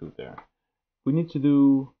 what can we do there? We need to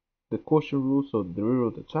do the quotient rule, so the derivative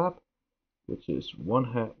of the top, which is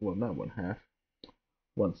 1/2, well, not 1/2,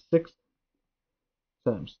 1/6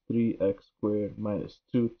 times 3x squared minus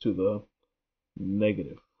 2 to the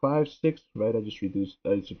negative 5/6, right?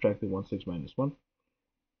 I subtracted 1/6 minus 1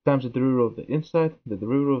 times the derivative of the inside. The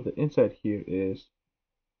derivative of the inside here is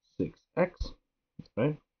 6x,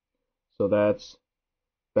 right? So that's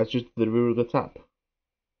just the derivative of the top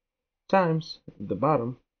times the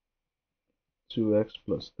bottom, 2x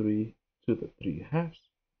plus 3 to the 3/2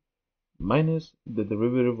 minus the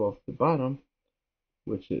derivative of the bottom,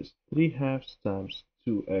 which is 3/2 times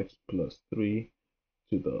 2x plus 3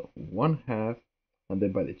 to the 1/2, and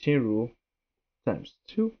then by the chain rule times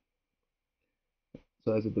 2.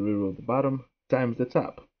 So that's the derivative of the bottom times the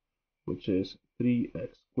top, which is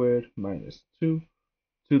 3x squared minus 2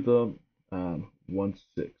 to the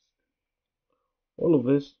 1/6. All of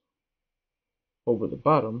this over the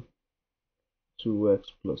bottom,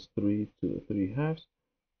 2x plus 3 to the 3/2.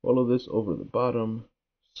 All of this over the bottom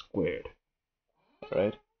squared,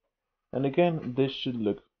 right? And again, this should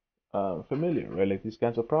look familiar, right? Like these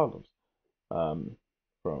kinds of problems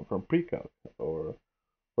from pre-calc or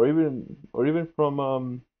even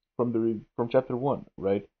from chapter 1,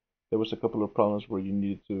 right? There was a couple of problems where you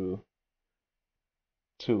needed to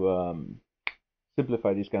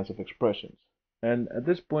simplify these kinds of expressions, and at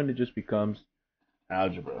this point it just becomes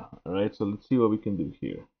algebra. All right, so let's see what we can do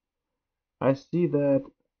here. I see that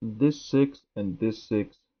this 6 and this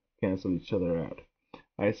 6 cancel each other out.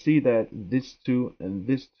 I see that this 2 and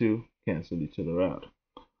this 2 cancel each other out.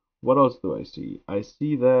 What else do I see? I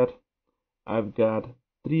see that I've got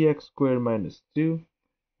 3x squared minus 2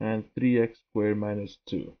 and 3x squared minus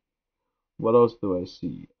 2. What else do I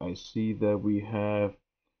see? I see that we have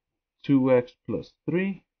 2x plus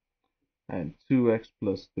 3 and 2x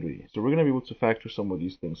plus 3. So we're going to be able to factor some of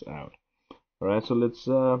these things out. All right, so let's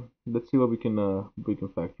see what we can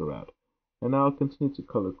factor out. And now I'll continue to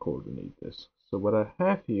color coordinate this. So what I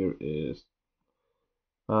have here is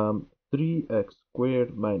 3x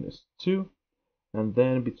squared minus 2, and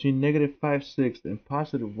then between negative 5/6 and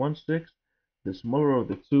positive 1/6, The smaller of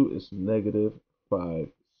the two is negative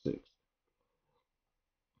 5/6.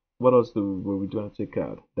 What else were we going to take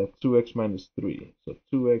out? That 2x minus 3. So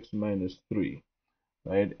 2x minus 3.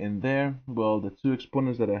 Right? And there, well, the two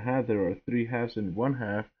exponents that I had, there are 3/2 and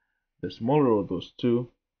 1/2. The smaller of those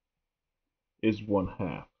two is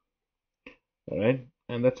 1/2. All right?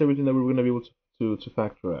 And that's everything that we're going to be able to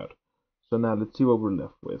factor out. So now let's see what we're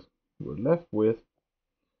left with. We're left with,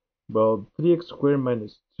 well, 3x squared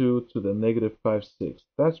minus 2 to the negative 5/6.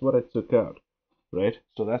 That's what I took out, right?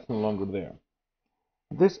 So that's no longer there.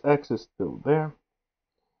 This x is still there.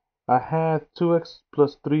 I had 2x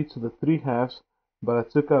plus 3 to the 3/2, but I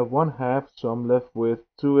took out 1/2, so I'm left with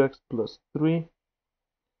 2x plus 3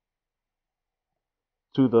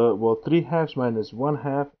 to the, well, 3/2 minus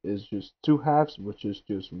 1/2 is just 2/2, which is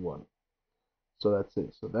just 1. So that's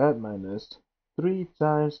it. So that minus 3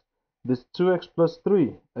 times this 2x plus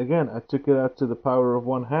 3. Again, I took it out to the power of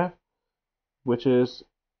 1/2, which is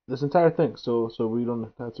this entire thing. So we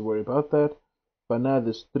don't have to worry about that. But now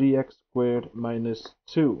this 3x squared minus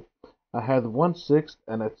 2. I had 1/6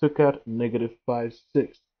 and I took out negative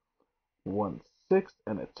 5/6. 1/6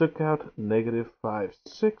 and I took out negative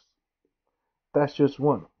 5/6. That's just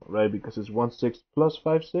 1, right? Because it's 1/6 plus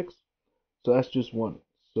 5/6. So that's just 1.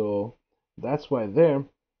 So that's why there,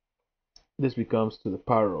 this becomes to the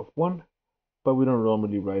power of 1. But we don't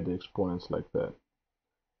normally write the exponents like that.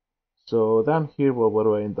 So down here, well, what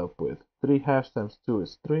do I end up with? 3/2 times 2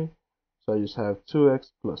 is 3. So I just have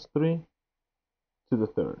 2x plus 3 to the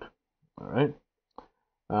third. All right.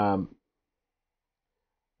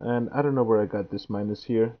 And I don't know where I got this minus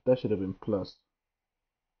here. That should have been plus.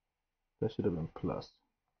 That should have been plus.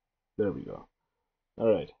 There we go.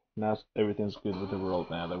 All right. Now everything's good with the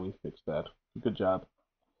world now that we fixed that. Good job.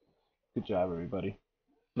 Good job, everybody.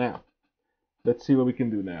 Now, let's see what we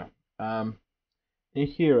can do now. In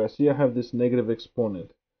here, I see I have this negative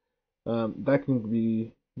exponent. That can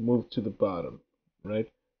be moved to the bottom, right?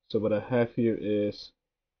 So what I have here is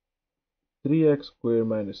 3x squared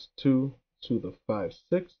minus 2 to the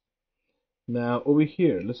 5/6. Now over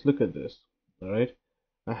here, let's look at this. All right,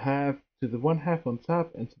 I have to the 1/2 on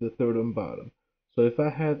top and to the third on bottom. So if I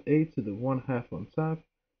had a to the 1/2 on top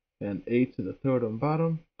and a to the third on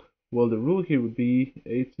bottom, well, the rule here would be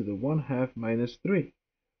a to the 1/2 minus 3,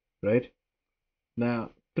 right?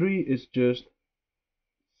 Now 3 is just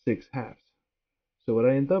 6/2. So what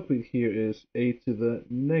I end up with here is a to the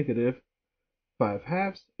negative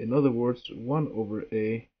 5/2. In other words, 1 over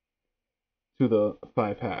a to the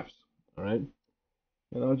 5/2. All right,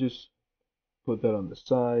 and I'll just put that on the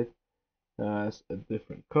side as a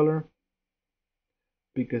different color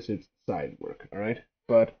because it's side work. All right,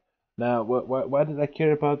 but now why did I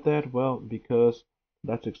care about that? Well, because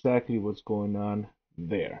that's exactly what's going on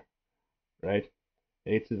there, right?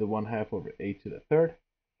 A to the 1/2 over a to the third.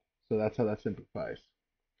 So that's how that simplifies.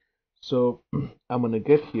 So I'm gonna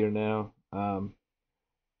get here now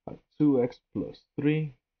 2x plus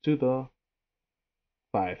 3 to the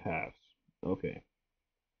 5/2. Okay.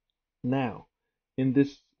 Now in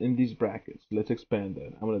these brackets, let's expand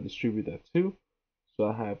that. I'm gonna distribute that 2. So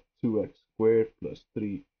I have 2x squared plus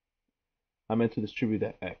 3. I meant to distribute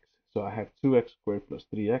that x. So I have 2x squared plus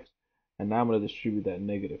 3x. And now I'm going to distribute that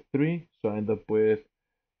negative 3. So I end up with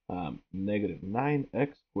negative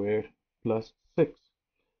 9x squared plus 6.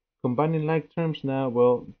 Combining like terms now,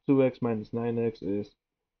 well, 2x minus 9x is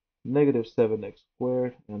negative 7x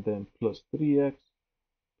squared. And then plus 3x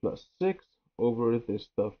plus 6 over this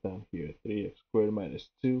stuff down here. 3x squared minus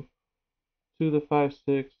 2 to the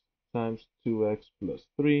 5/6 times 2x plus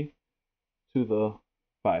 3 to the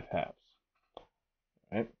 5/2.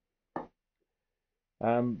 Right?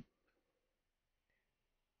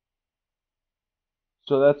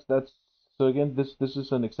 So that's so again, this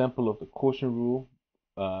is an example of the quotient rule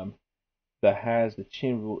that has the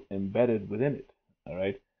chain rule embedded within it. All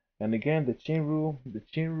right, and again, the chain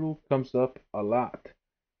rule comes up a lot.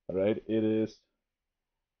 All right, it is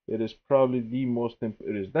probably the most it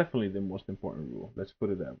is definitely the most important rule. Let's put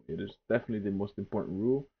it that way. It is definitely the most important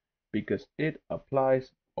rule because it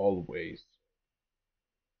applies always.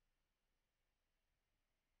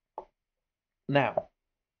 Now,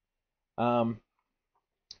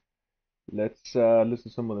 let's listen to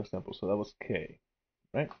some other examples. So that was K,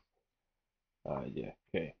 right? Yeah,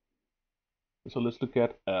 K. So let's look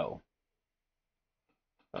at L.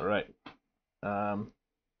 All right.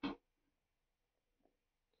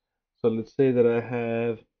 So let's say that I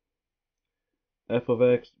have f of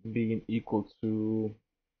x being equal to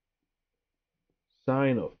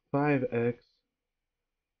sine of 5x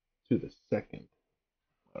to the second.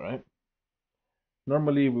 All right.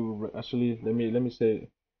 Normally we would actually let me say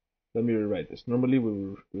let me rewrite this. Normally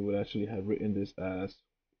we would actually have written this as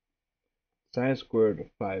sine squared of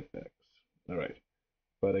 5x. All right,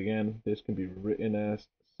 but again, this can be written as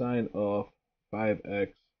sine of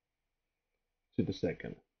 5x to the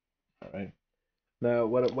second. All right. Now,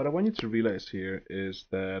 what I want you to realize here is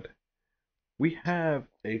that we have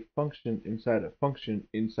a function inside a function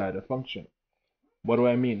inside a function. What do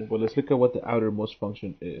I mean? Well, let's look at what the outermost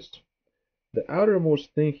function is. The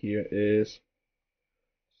outermost thing here is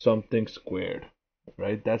something squared,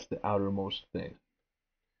 right? That's the outermost thing.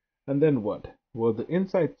 And then what? Well, the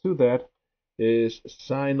inside to that is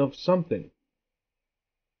sine of something,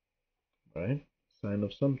 right? Sine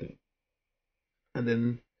of something. And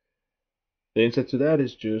then the inside to that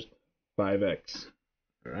is just 5x,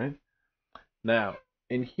 all right? Now,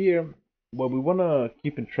 in here, what we want to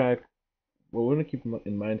keep in track, what we want to keep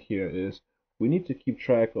in mind here is we need to keep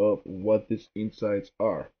track of what these insides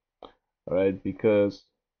are, all right? Because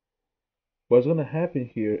what's going to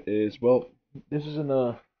happen here is, well, this is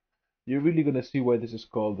you're really going to see why this is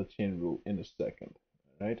called the chain rule in a second,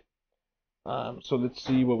 right? So let's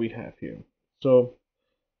see what we have here. So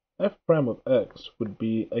f prime of x would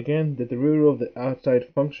be, again, the derivative of the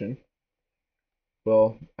outside function.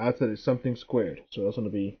 Well, outside is something squared, so that's going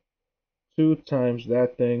to be 2 times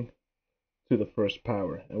that thing to the first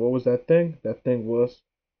power. And what was that thing? That thing was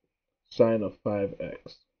sine of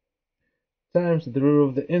 5x times the derivative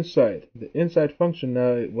of the inside. The inside function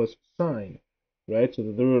now it was sine, right? So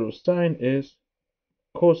the derivative of sine is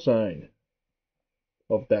cosine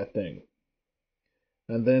of that thing.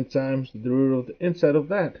 And then times the derivative of the inside of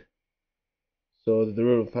that. So the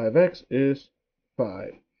derivative of 5x is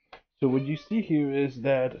 5. So what you see here is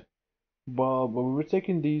that while when we were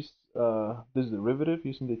taking this derivative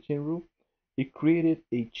using the chain rule, it created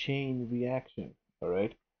a chain reaction. All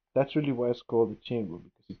right, that's really why it's called the chain rule,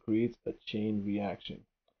 because it creates a chain reaction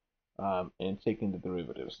in taking the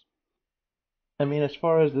derivatives. I mean, as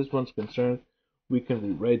far as this one's concerned, we can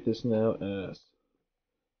rewrite this now as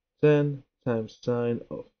 10 times sine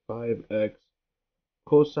of 5x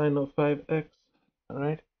cosine of 5x. All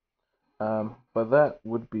right, but that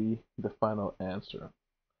would be the final answer.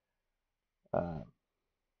 All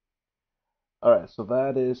right, so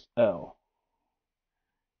that is L.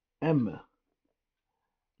 M.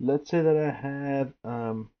 Let's say that I had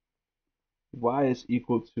y is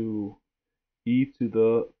equal to e to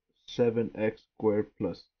the 7x squared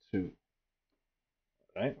plus 2.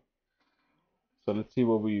 Right? So let's see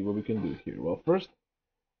what we can do here. Well, first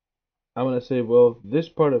I'm gonna say, well, this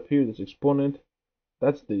part up here, this exponent,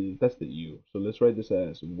 that's the u. So let's write this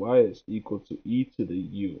as y is equal to e to the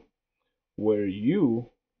u, where u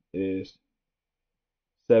is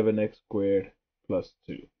 7x squared plus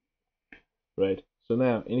 2. Right? So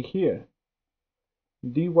now in here,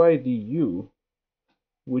 dy du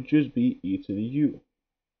would just be e to the u.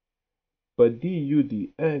 But du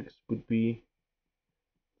dx would be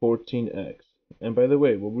 14x. And by the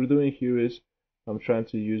way, what we're doing here is I'm trying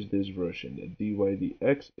to use this version. That dy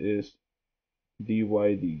dx is dy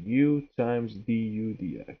du times du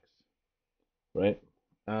dx. Right?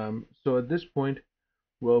 So at this point,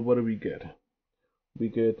 well, what do we get? We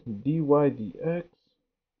get dy dx.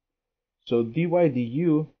 So dy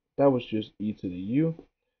du, that was just e to the u,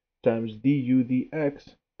 times du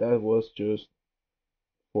dx, that was just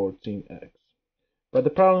 14x. But the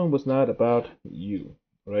problem was not about u,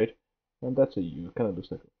 right? And that's a u. It kind of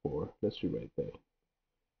looks like a 4. Let's rewrite that.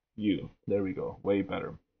 U. There we go. Way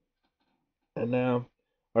better. And now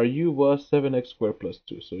our u was 7x squared plus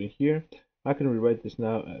 2. So in here, I can rewrite this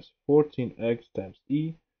now as 14x times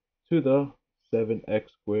e to the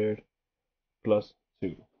 7x squared plus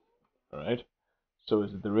 2. Alright? So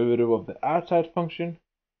it's the derivative of the outside function,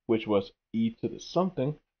 which was e to the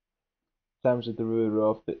something, times the derivative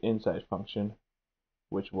of the inside function,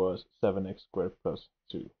 which was 7x squared plus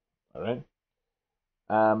 2. All right.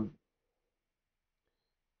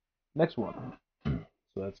 Next one. So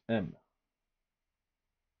that's M.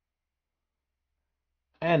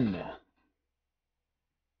 N.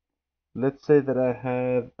 Let's say that I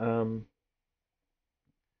have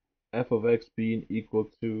f of x being equal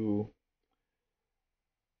to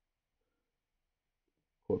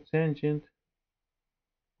cotangent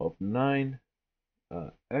of 9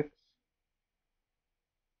 x,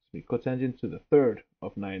 cotangent to the third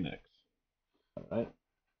of 9x. All right.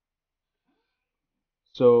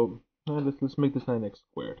 So let's make this 9x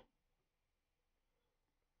squared.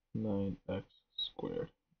 9x squared.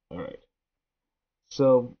 All right.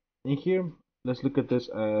 So in here, let's look at this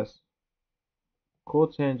as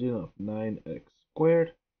cotangent of 9x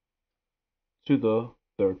squared to the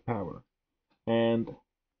third power. And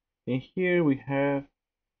in here we have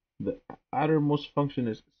the outermost function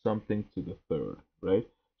is something to the third, right?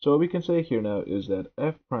 So what we can say here now is that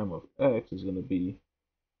f prime of x is going to be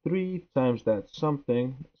 3 times that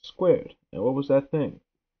something squared. And what was that thing?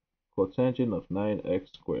 Cotangent of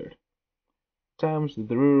 9x squared times the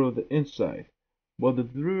derivative of the inside. Well, the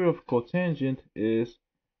derivative of cotangent is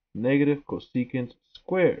negative cosecant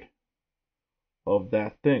squared of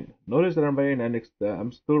that thing. Notice that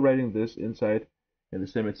I'm still writing this inside in the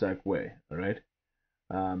same exact way, all right?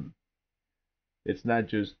 It's not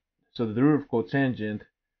just, so the derivative of cotangent,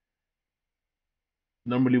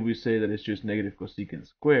 normally we say that it's just negative cosecant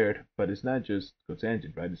squared, but it's not just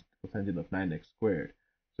cotangent, right? It's cotangent of 9x squared.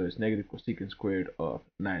 So it's negative cosecant squared of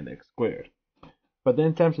 9x squared. But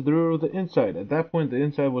then times the derivative of the inside. At that point, the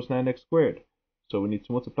inside was 9x squared. So we need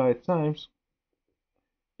to multiply it times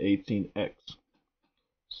 18x.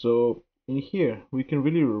 So in here, we can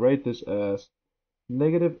really rewrite this as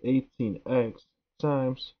negative 18x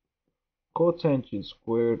times cotangent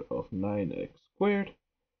squared of 9x squared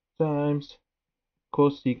times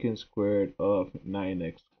cosecant squared of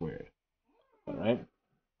 9x squared. All right.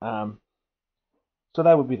 So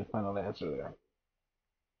that would be the final answer there.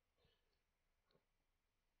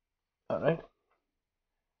 All right.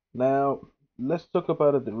 Now let's talk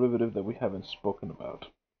about a derivative that we haven't spoken about.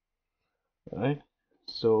 All right.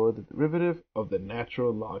 So the derivative of the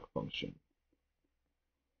natural log function.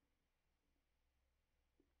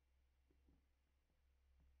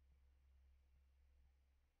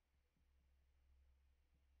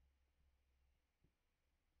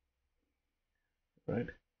 Right.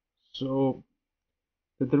 So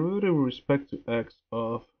the derivative with respect to x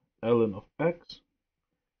of ln of x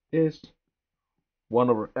is 1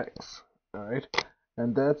 over x. All right.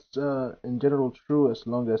 And that's in general true as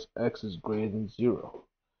long as x is greater than 0.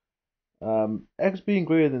 X being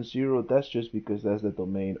greater than 0, that's just because that's the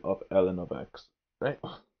domain of ln of x, right?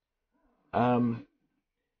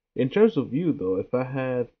 In terms of u, though, if I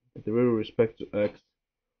had the derivative with respect to x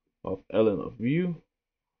of ln of u,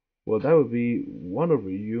 well, that would be 1 over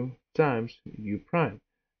u times u prime,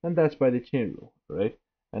 and that's by the chain rule, right?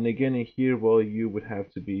 And again, in here, well, u would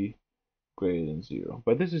have to be greater than 0.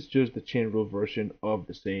 But this is just the chain rule version of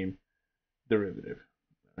the same derivative,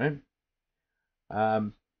 right?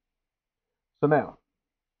 So now,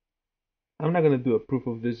 I'm not going to do a proof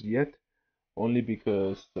of this yet, only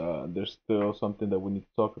because there's still something that we need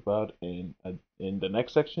to talk about in the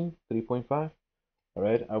next section, 3.5. All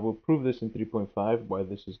right, I will prove this in 3.5 why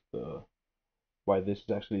this is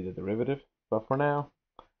actually the derivative. But for now,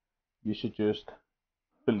 you should just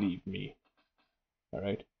believe me. All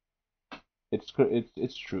right, it's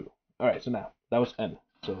true. All right, so now that was n.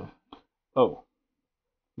 So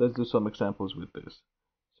let's do some examples with this.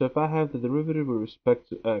 So if I have the derivative with respect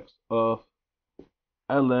to x of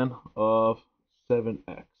ln of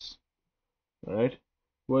 7x, all right.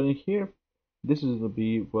 Well, in here, this is going to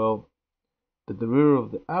be, well, the derivative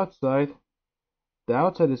of the outside. The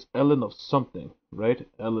outside is ln of something, right?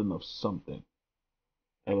 ln of something.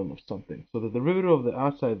 ln of something. So the derivative of the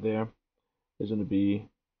outside there is going to be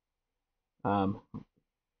 1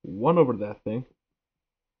 over that thing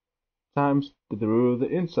times the derivative of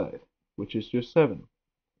the inside, which is just 7.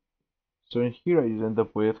 So in here, I just end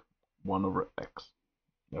up with 1 over x.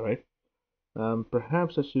 All right.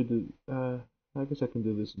 Perhaps I should do, I guess I can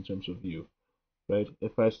do this in terms of u, right?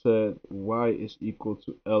 If I said y is equal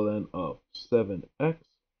to ln of 7x,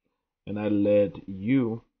 and I let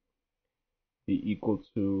u be equal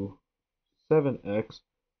to 7x,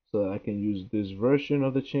 so that I can use this version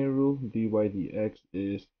of the chain rule. Dy dx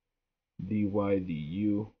is dy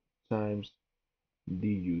du times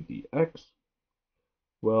du dx.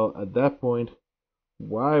 Well, at that point,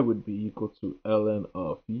 y would be equal to ln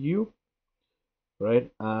of u,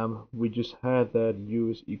 right? We just had that u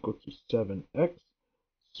is equal to 7x.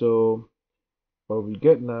 So what we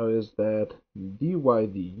get now is that dy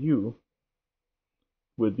du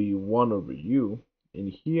would be 1 over u,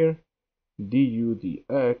 and here du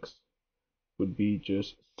dx would be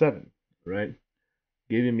just 7, right?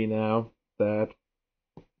 Giving me now that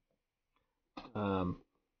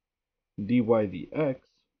dy dx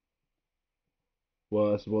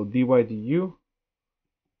was, well, dy du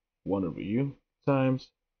 1 over u times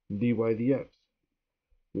dy dx,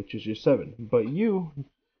 which is just 7. But u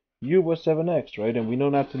was 7x, right? And we know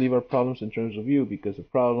not to leave our problems in terms of u because the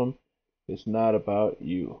problem is not about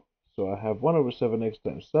u. So I have 1 over 7x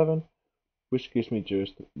times 7, which gives me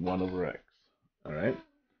just 1 over x. All right.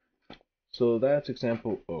 So that's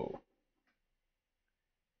example O.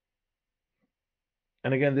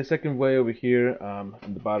 And again, the second way over here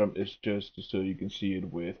at the bottom is just so you can see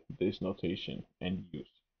it with this notation and use.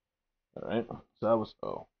 All right. So that was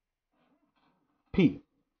O. P.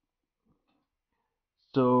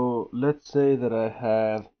 So let's say that I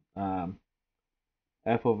have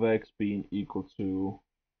f of x being equal to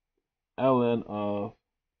ln of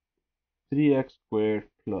 3x squared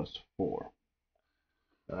plus 4.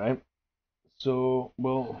 All right. So,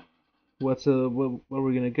 well, what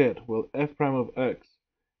we're gonna get? Well, f prime of x.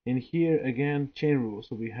 In here again, chain rule.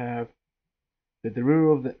 So we have the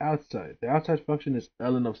derivative of the outside. The outside function is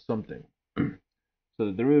ln of something. So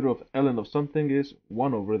the derivative of ln of something is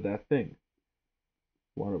 1 over that thing.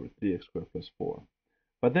 1 over 3x squared plus 4.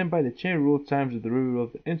 But then by the chain rule times the derivative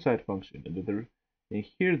of the inside function. And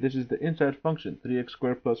here, this is the inside function, 3x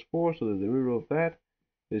squared plus 4. So the derivative of that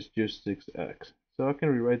is just 6x. So I can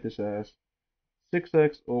rewrite this as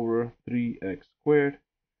 6x over 3x squared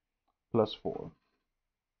plus 4.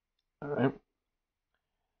 All right.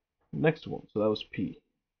 Next one. So that was P.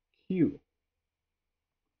 Q.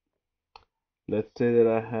 Let's say that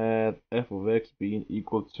I had f of x being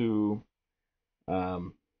equal to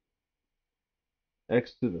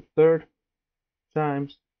x to the third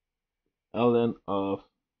times ln of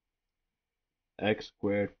x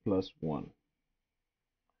squared plus 1.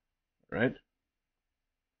 Right?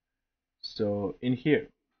 So in here,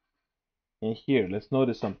 let's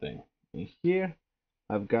notice something. In here,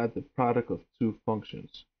 I've got the product of two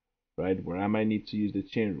functions, right? Where I might need to use the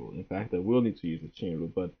chain rule. In fact, I will need to use the chain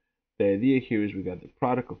rule, but the idea here is we got the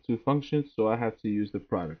product of two functions, so I have to use the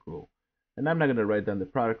product rule. And I'm not going to write down the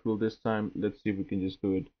product rule this time. Let's see if we can just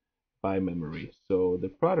do it by memory. So the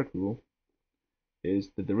product rule is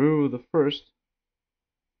the derivative of the first,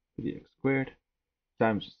 3x squared,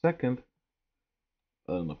 times the second,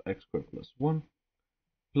 ln of x squared plus 1,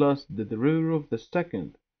 plus the derivative of the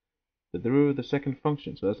second,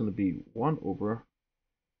 function. So that's going to be 1 over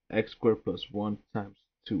x squared plus 1 times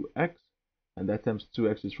 2x, and that times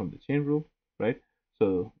 2x is from the chain rule, right?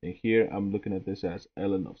 So in here, I'm looking at this as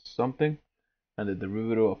ln of something, and the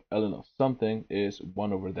derivative of ln of something is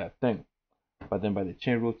 1 over that thing. But then by the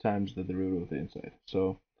chain rule times the derivative of the inside.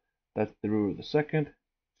 So that's the derivative of the second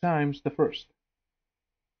times the first.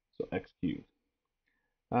 So x cubed.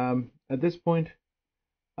 At this point,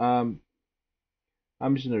 I'm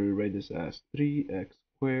just going to rewrite this as 3x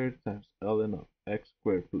squared times ln of x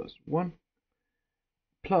squared plus 1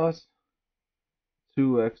 plus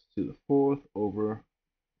 2x to the fourth over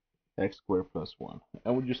x squared plus 1.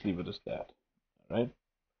 And we'll just leave it as that. All right.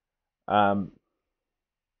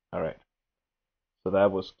 All right. So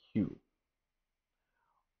that was Q.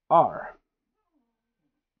 R.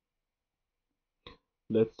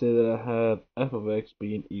 Let's say that I have f of x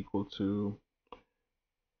being equal to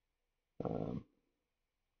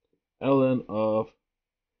ln of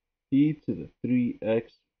e to the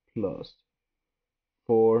 3x plus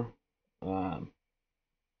 4x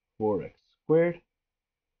squared,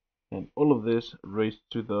 and all of this raised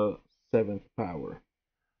to the 7th power.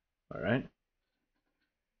 All right.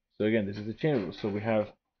 So again, this is the chain rule. So we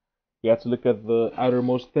have to look at the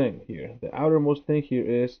outermost thing here. The outermost thing here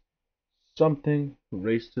is something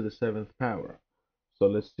raised to the 7th power. So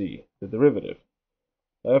let's see the derivative.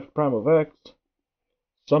 F prime of x,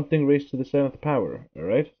 something raised to the 7th power. All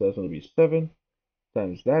right. So that's going to be 7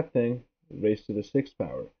 times that thing raised to the 6th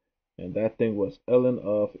power. And that thing was ln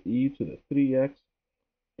of e to the 3x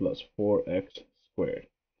plus 4x squared.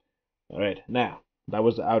 All right. Now, that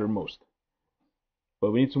was the outermost.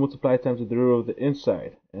 But we need to multiply times the derivative of the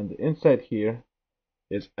inside. And the inside here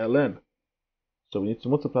is ln. So we need to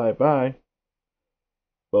multiply by,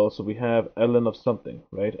 well, so we have ln of something,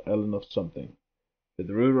 right? Ln of something. The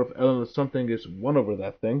derivative of ln of something is 1 over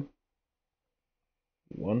that thing.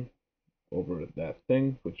 1 over that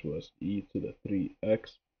thing, which was e to the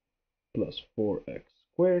 3x plus 4x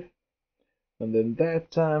squared. And then that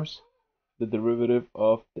times the derivative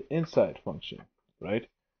of the inside function, right?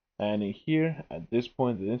 And in here, at this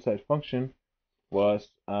point, the inside function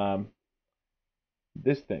was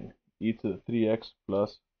this thing, e to the 3x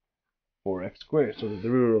plus 4x squared. So the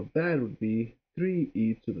derivative of that would be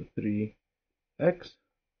 3e to the 3x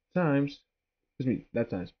times, that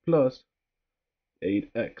times plus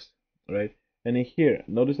 8x, right? And in here,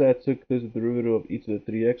 notice that I took this derivative of e to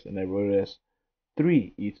the 3x and I wrote it as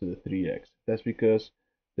 3e to the 3x. That's because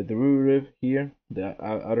the derivative here, the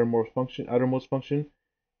outermost function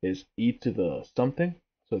is e to the something.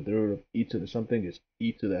 So the derivative of e to the something is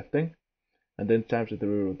e to that thing. And then times the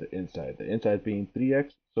derivative of the inside. The inside being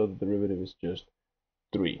 3x, so the derivative is just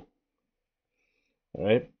 3. All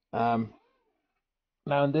right.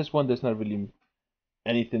 Now in this one, there's not really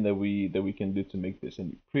anything that we can do to make this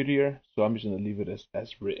any prettier. So I'm just gonna leave it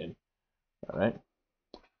as written. All right.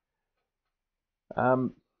 All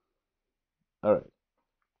right.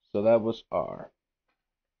 So that was R.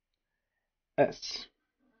 S.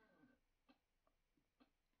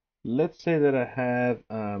 Let's say that I have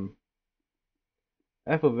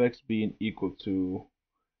f of x being equal to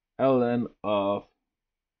ln of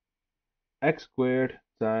x squared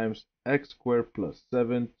times x squared plus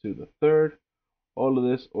 7 to the third, all of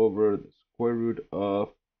this over the square root of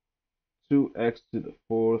 2x to the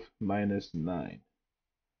fourth minus 9.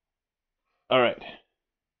 All right.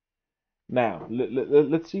 Now,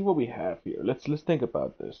 let's see what we have here. Let's think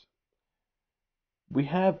about this. We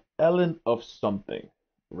have ln of something,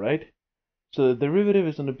 right? So the derivative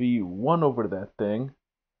is going to be 1 over that thing,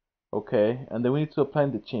 okay? And then we need to apply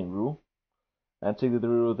the chain rule and take the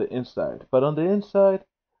derivative of the inside. But on the inside,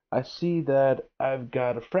 I see that I've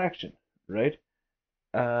got a fraction, right?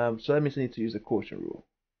 So that means I need to use the quotient rule.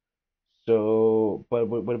 So, but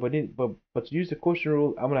to use the quotient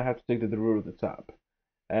rule, I'm gonna have to take the derivative of the top.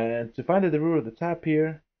 And to find the derivative of the top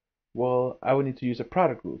here, well, I would need to use a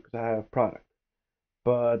product rule because I have product.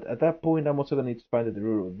 But at that point, I'm also gonna need to find the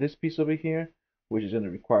derivative of this piece over here, which is gonna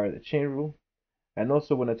require the chain rule. And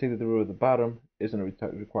also, when I take the derivative of the bottom, it's gonna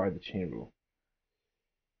require the chain rule.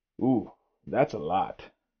 Ooh, that's a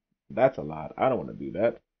lot. That's a lot. I don't want to do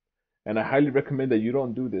that. And I highly recommend that you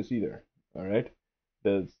don't do this either. All right?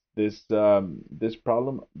 This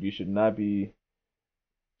problem, you should not be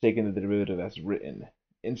taking the derivative as written.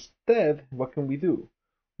 Instead, what can we do?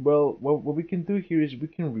 Well, what we can do here is we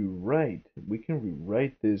can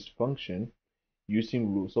rewrite this function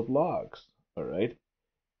using rules of logs. All right?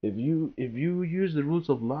 If you use the rules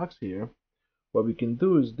of logs here, what we can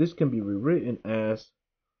do is this can be rewritten as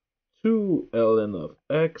 2 ln of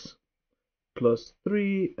x plus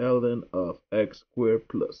 3 ln of x squared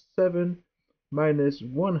plus 7 minus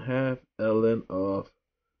 1/2 ln of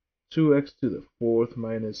 2x to the fourth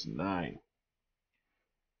minus 9.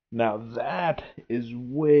 Now that is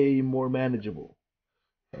way more manageable.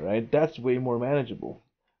 All right, that's way more manageable.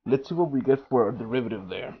 Let's see what we get for our derivative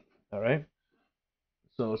there. All right,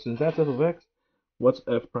 so since that's f of x, what's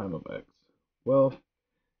f prime of x? Well,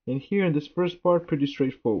 in here in this first part, pretty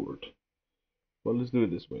straightforward. Well, let's do it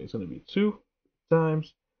this way. It's going to be 2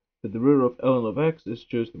 times the derivative of ln of x is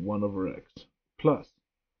just 1 over x plus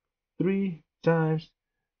 3 times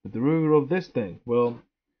the derivative of this thing. Well,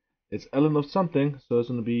 it's ln of something, so it's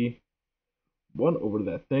going to be 1 over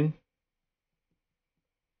that thing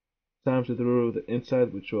times the derivative of the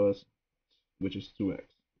inside, which is 2x,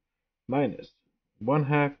 minus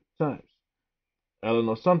 1/2 times ln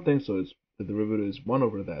of something, so it's the derivative is 1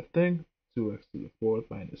 over that thing, 2x to the fourth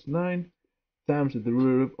minus 9, times the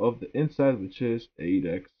derivative of the inside, which is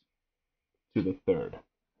 8x to the third.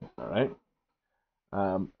 All right.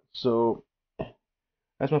 So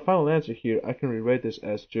as my final answer here, I can rewrite this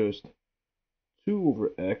as just 2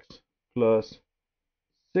 over x plus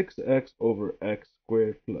 6x over x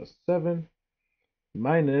squared plus 7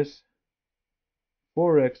 minus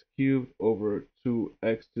 4x cubed over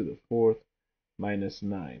 2x to the fourth minus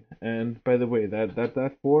 9. And by the way,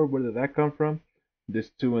 that 4, where did that come from? This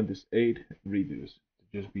 2 and this 8 reduced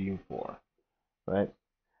to just being 4, right?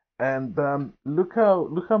 And look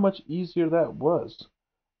how much easier that was,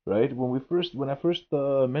 right? When I first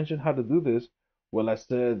mentioned how to do this, well, I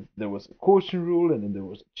said there was a quotient rule, and then there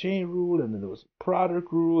was a chain rule, and then there was a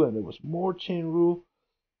product rule, and there was more chain rule.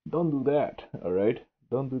 Don't do that, all right?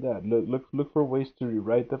 Don't do that. Look for ways to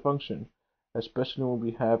rewrite the function, especially when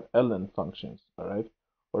we have ln functions, all right,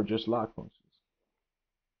 or just log functions.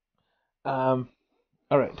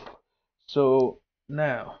 All right. So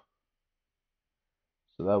now,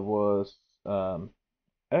 so that was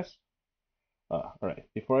S. All right.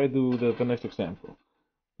 Before I do the next example,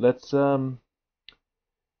 let's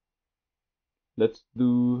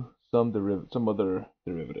do some other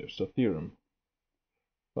derivatives. So theorem.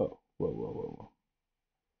 Oh, whoa.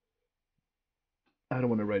 I don't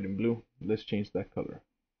want to write in blue. Let's change that color.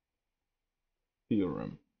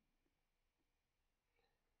 Theorem.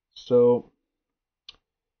 So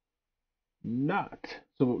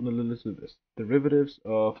let's do this. Derivatives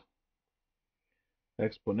of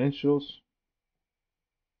exponentials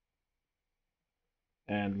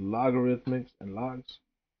and logarithmics and logs,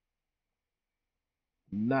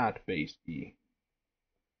 not base e.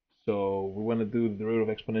 So we want to do the derivative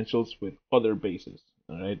of exponentials with other bases,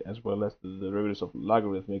 all right, as well as the derivatives of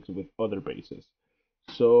logarithmics with other bases.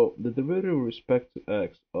 So the derivative with respect to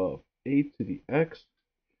x of a to the x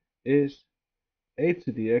is a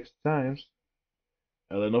to the x times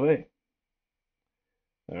ln of a.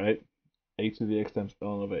 All right, a to the x times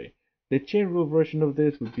ln of a. The chain rule version of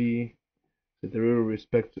this would be the derivative with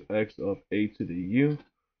respect to x of a to the u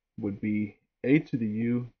would be a to the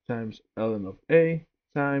u times ln of a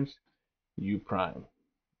times u prime.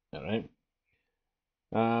 All right.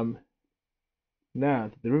 Um, Now,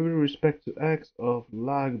 the derivative with respect to x of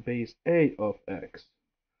log base a of x.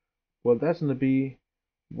 Well, that's going to be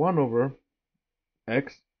 1 over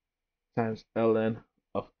x times ln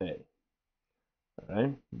of a.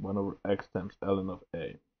 Alright? 1 over x times ln of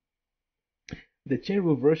a. The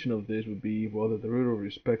changeable version of this would be, well, the derivative with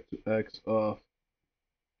respect to x of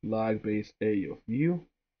log base a of u.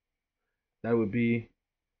 That would be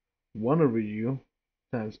 1 over u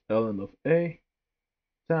times ln of a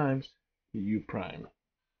times u prime.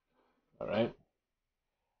 Alright?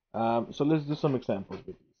 So let's do some examples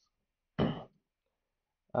with these.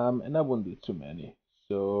 And I won't do too many.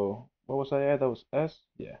 So what was I at? That was S?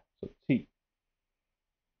 Yeah. So T.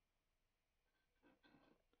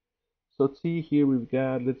 So T here we've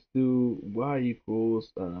got, let's do y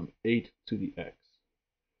equals 8 to the x.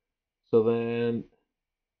 So then,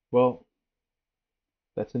 well,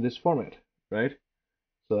 that's in this format, right?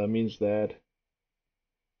 So that means that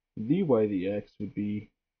dy dx would be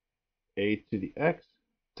 8 to the x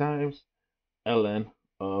times ln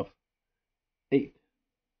of 8.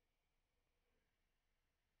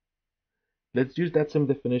 Let's use that same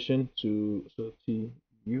definition to, so tu.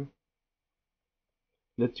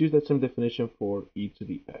 Let's use that same definition for e to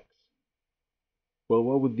the x. Well,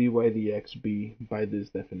 what would dy dx be by this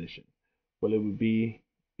definition? Well, it would be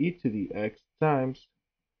e to the x times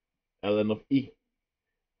ln of e.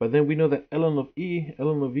 But then we know that ln of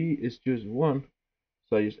e is just 1,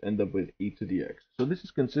 so I just end up with e to the x. So this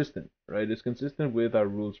is consistent, right? It's consistent with our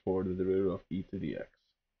rules for the derivative of e to the x.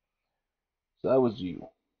 So that was u.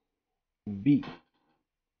 B.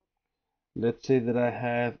 Let's say that I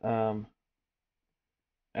have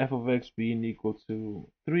f of x being equal to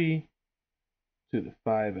 3 to the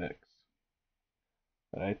 5x.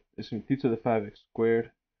 Right? It's going to be 2 to the 5x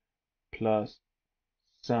squared plus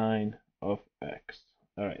sine of x.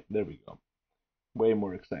 All right, there we go. Way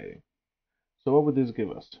more exciting. So what would this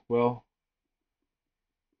give us? Well,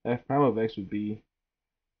 f prime of x would be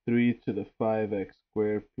 3 to the 5x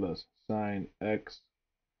squared plus sine x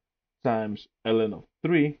times ln of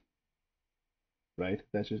 3, right?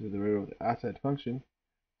 That's just the derivative of the outside function,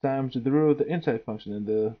 times the derivative of the inside function, and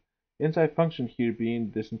the inside function here being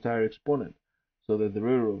this entire exponent. So the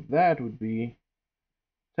derivative of that would be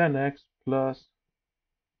 10x plus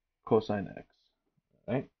cosine x,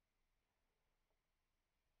 right?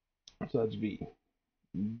 So that's B.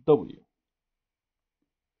 W.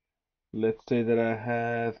 Let's say that I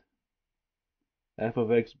have f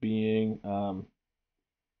of x being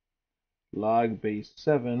log base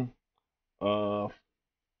 7 of,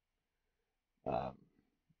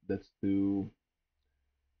 let's do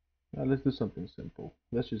something simple.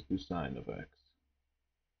 Let's just do sine of x.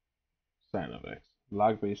 Sine of x.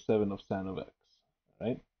 Log base 7 of sine of x,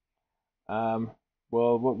 right?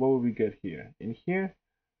 Well, what would we get here? In here,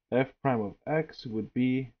 f prime of x would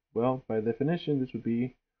be, well, by definition, this would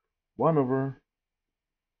be 1 over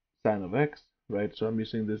sine of x, right? So I'm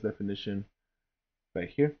using this definition right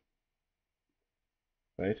here,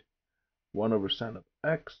 right? 1 over sine of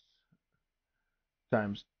x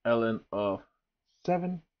times ln of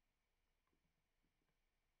 7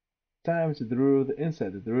 times the derivative of the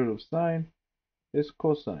inside. The derivative of sine is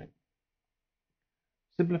cosine.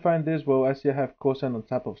 Simplifying this, well, I see I have cosine on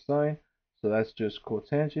top of sine, so that's just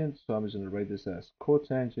cotangent. So I'm just going to write this as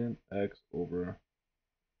cotangent x over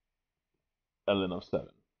ln of 7,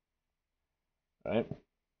 right?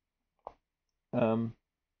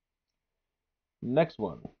 Next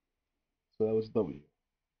one. So that was W.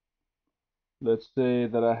 Let's say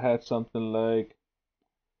that I had something like,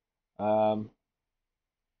 well,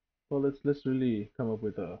 let's really come up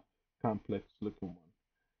with a complex looking one.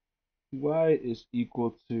 Y is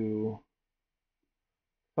equal to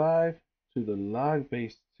 5 to the log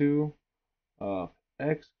base 2 of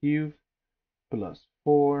x cubed plus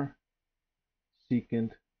 4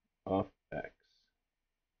 secant of x.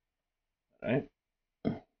 Right?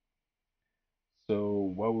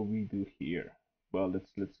 So what will we do here? Well,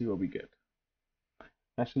 let's see what we get.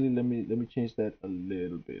 Actually, let me change that a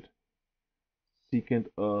little bit. Secant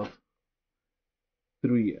of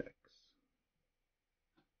 3x.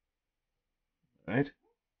 Right?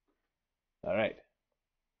 All right.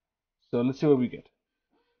 So let's see what we get.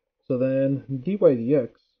 So then dy dx.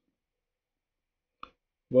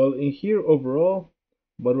 Well, in here overall,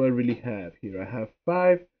 what do I really have here? I have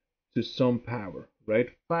 5 to some power, right?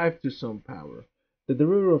 5 to some power. The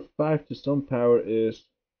derivative of 5 to some power is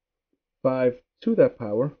 5 to that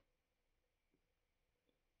power.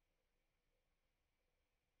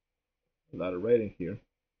 A lot of writing here.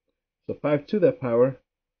 So 5 to that power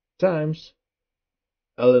times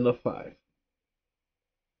ln of 5.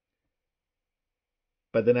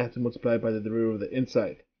 but then I have to multiply by the derivative of the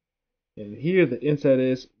inside. And here the inside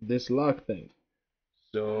is this log thing.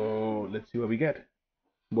 So let's see what we get.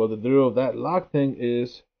 Well, the derivative of that log thing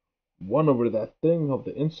is 1 over that thing of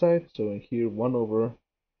the inside. So in here, 1 over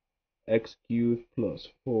x cubed plus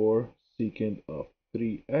 4 secant of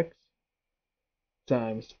 3x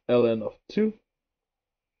times ln of 2,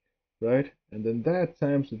 right? And then that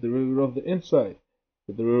times the derivative of the inside.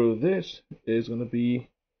 The derivative of this is going to be,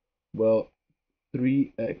 well,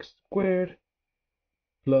 3x squared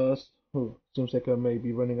plus, seems like I may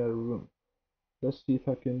be running out of room. Let's see if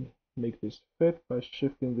I can make this fit by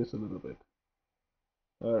shifting this a little bit.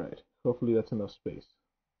 All right, hopefully that's enough space.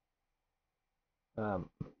 All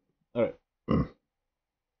right.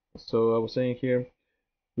 So I was saying here,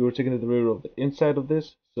 we were taking the derivative of the inside of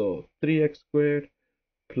this, so 3x squared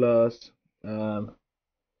plus the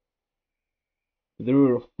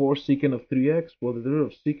derivative of 4 secant of 3x. Well, the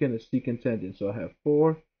derivative of secant is secant tangent, so I have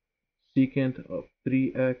 4 secant of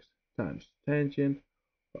 3x times tangent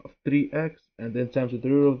of 3x, and then times the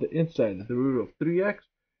derivative of the inside. The derivative of 3x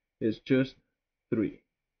is just 3.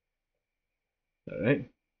 All right.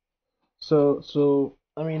 So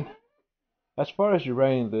I mean, as far as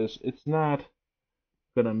rewriting this, it's not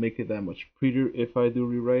gonna make it that much prettier if I do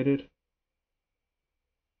rewrite it.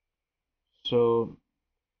 So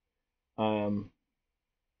I'm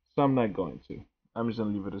not going to. I'm just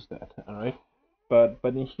gonna leave it as that. All right. But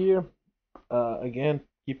in here, again,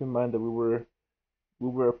 keep in mind that we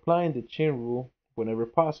were applying the chain rule whenever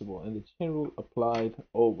possible, and the chain rule applied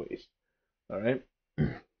always. All right.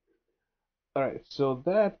 All right. So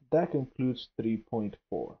that concludes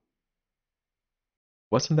 3.4.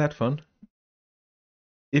 Wasn't that fun?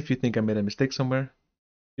 If you think I made a mistake somewhere,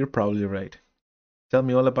 you're probably right. Tell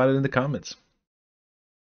me all about it in the comments.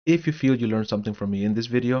 If you feel you learned something from me in this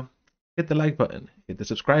video, hit the like button, hit the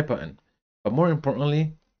subscribe button, but more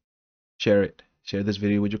importantly, share it. Share this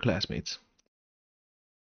video with your classmates.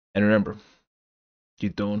 And remember, you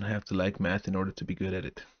don't have to like math in order to be good at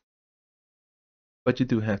it. But you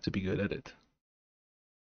do have to be good at it.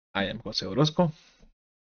 I am Jose Orozco.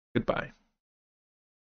 Goodbye.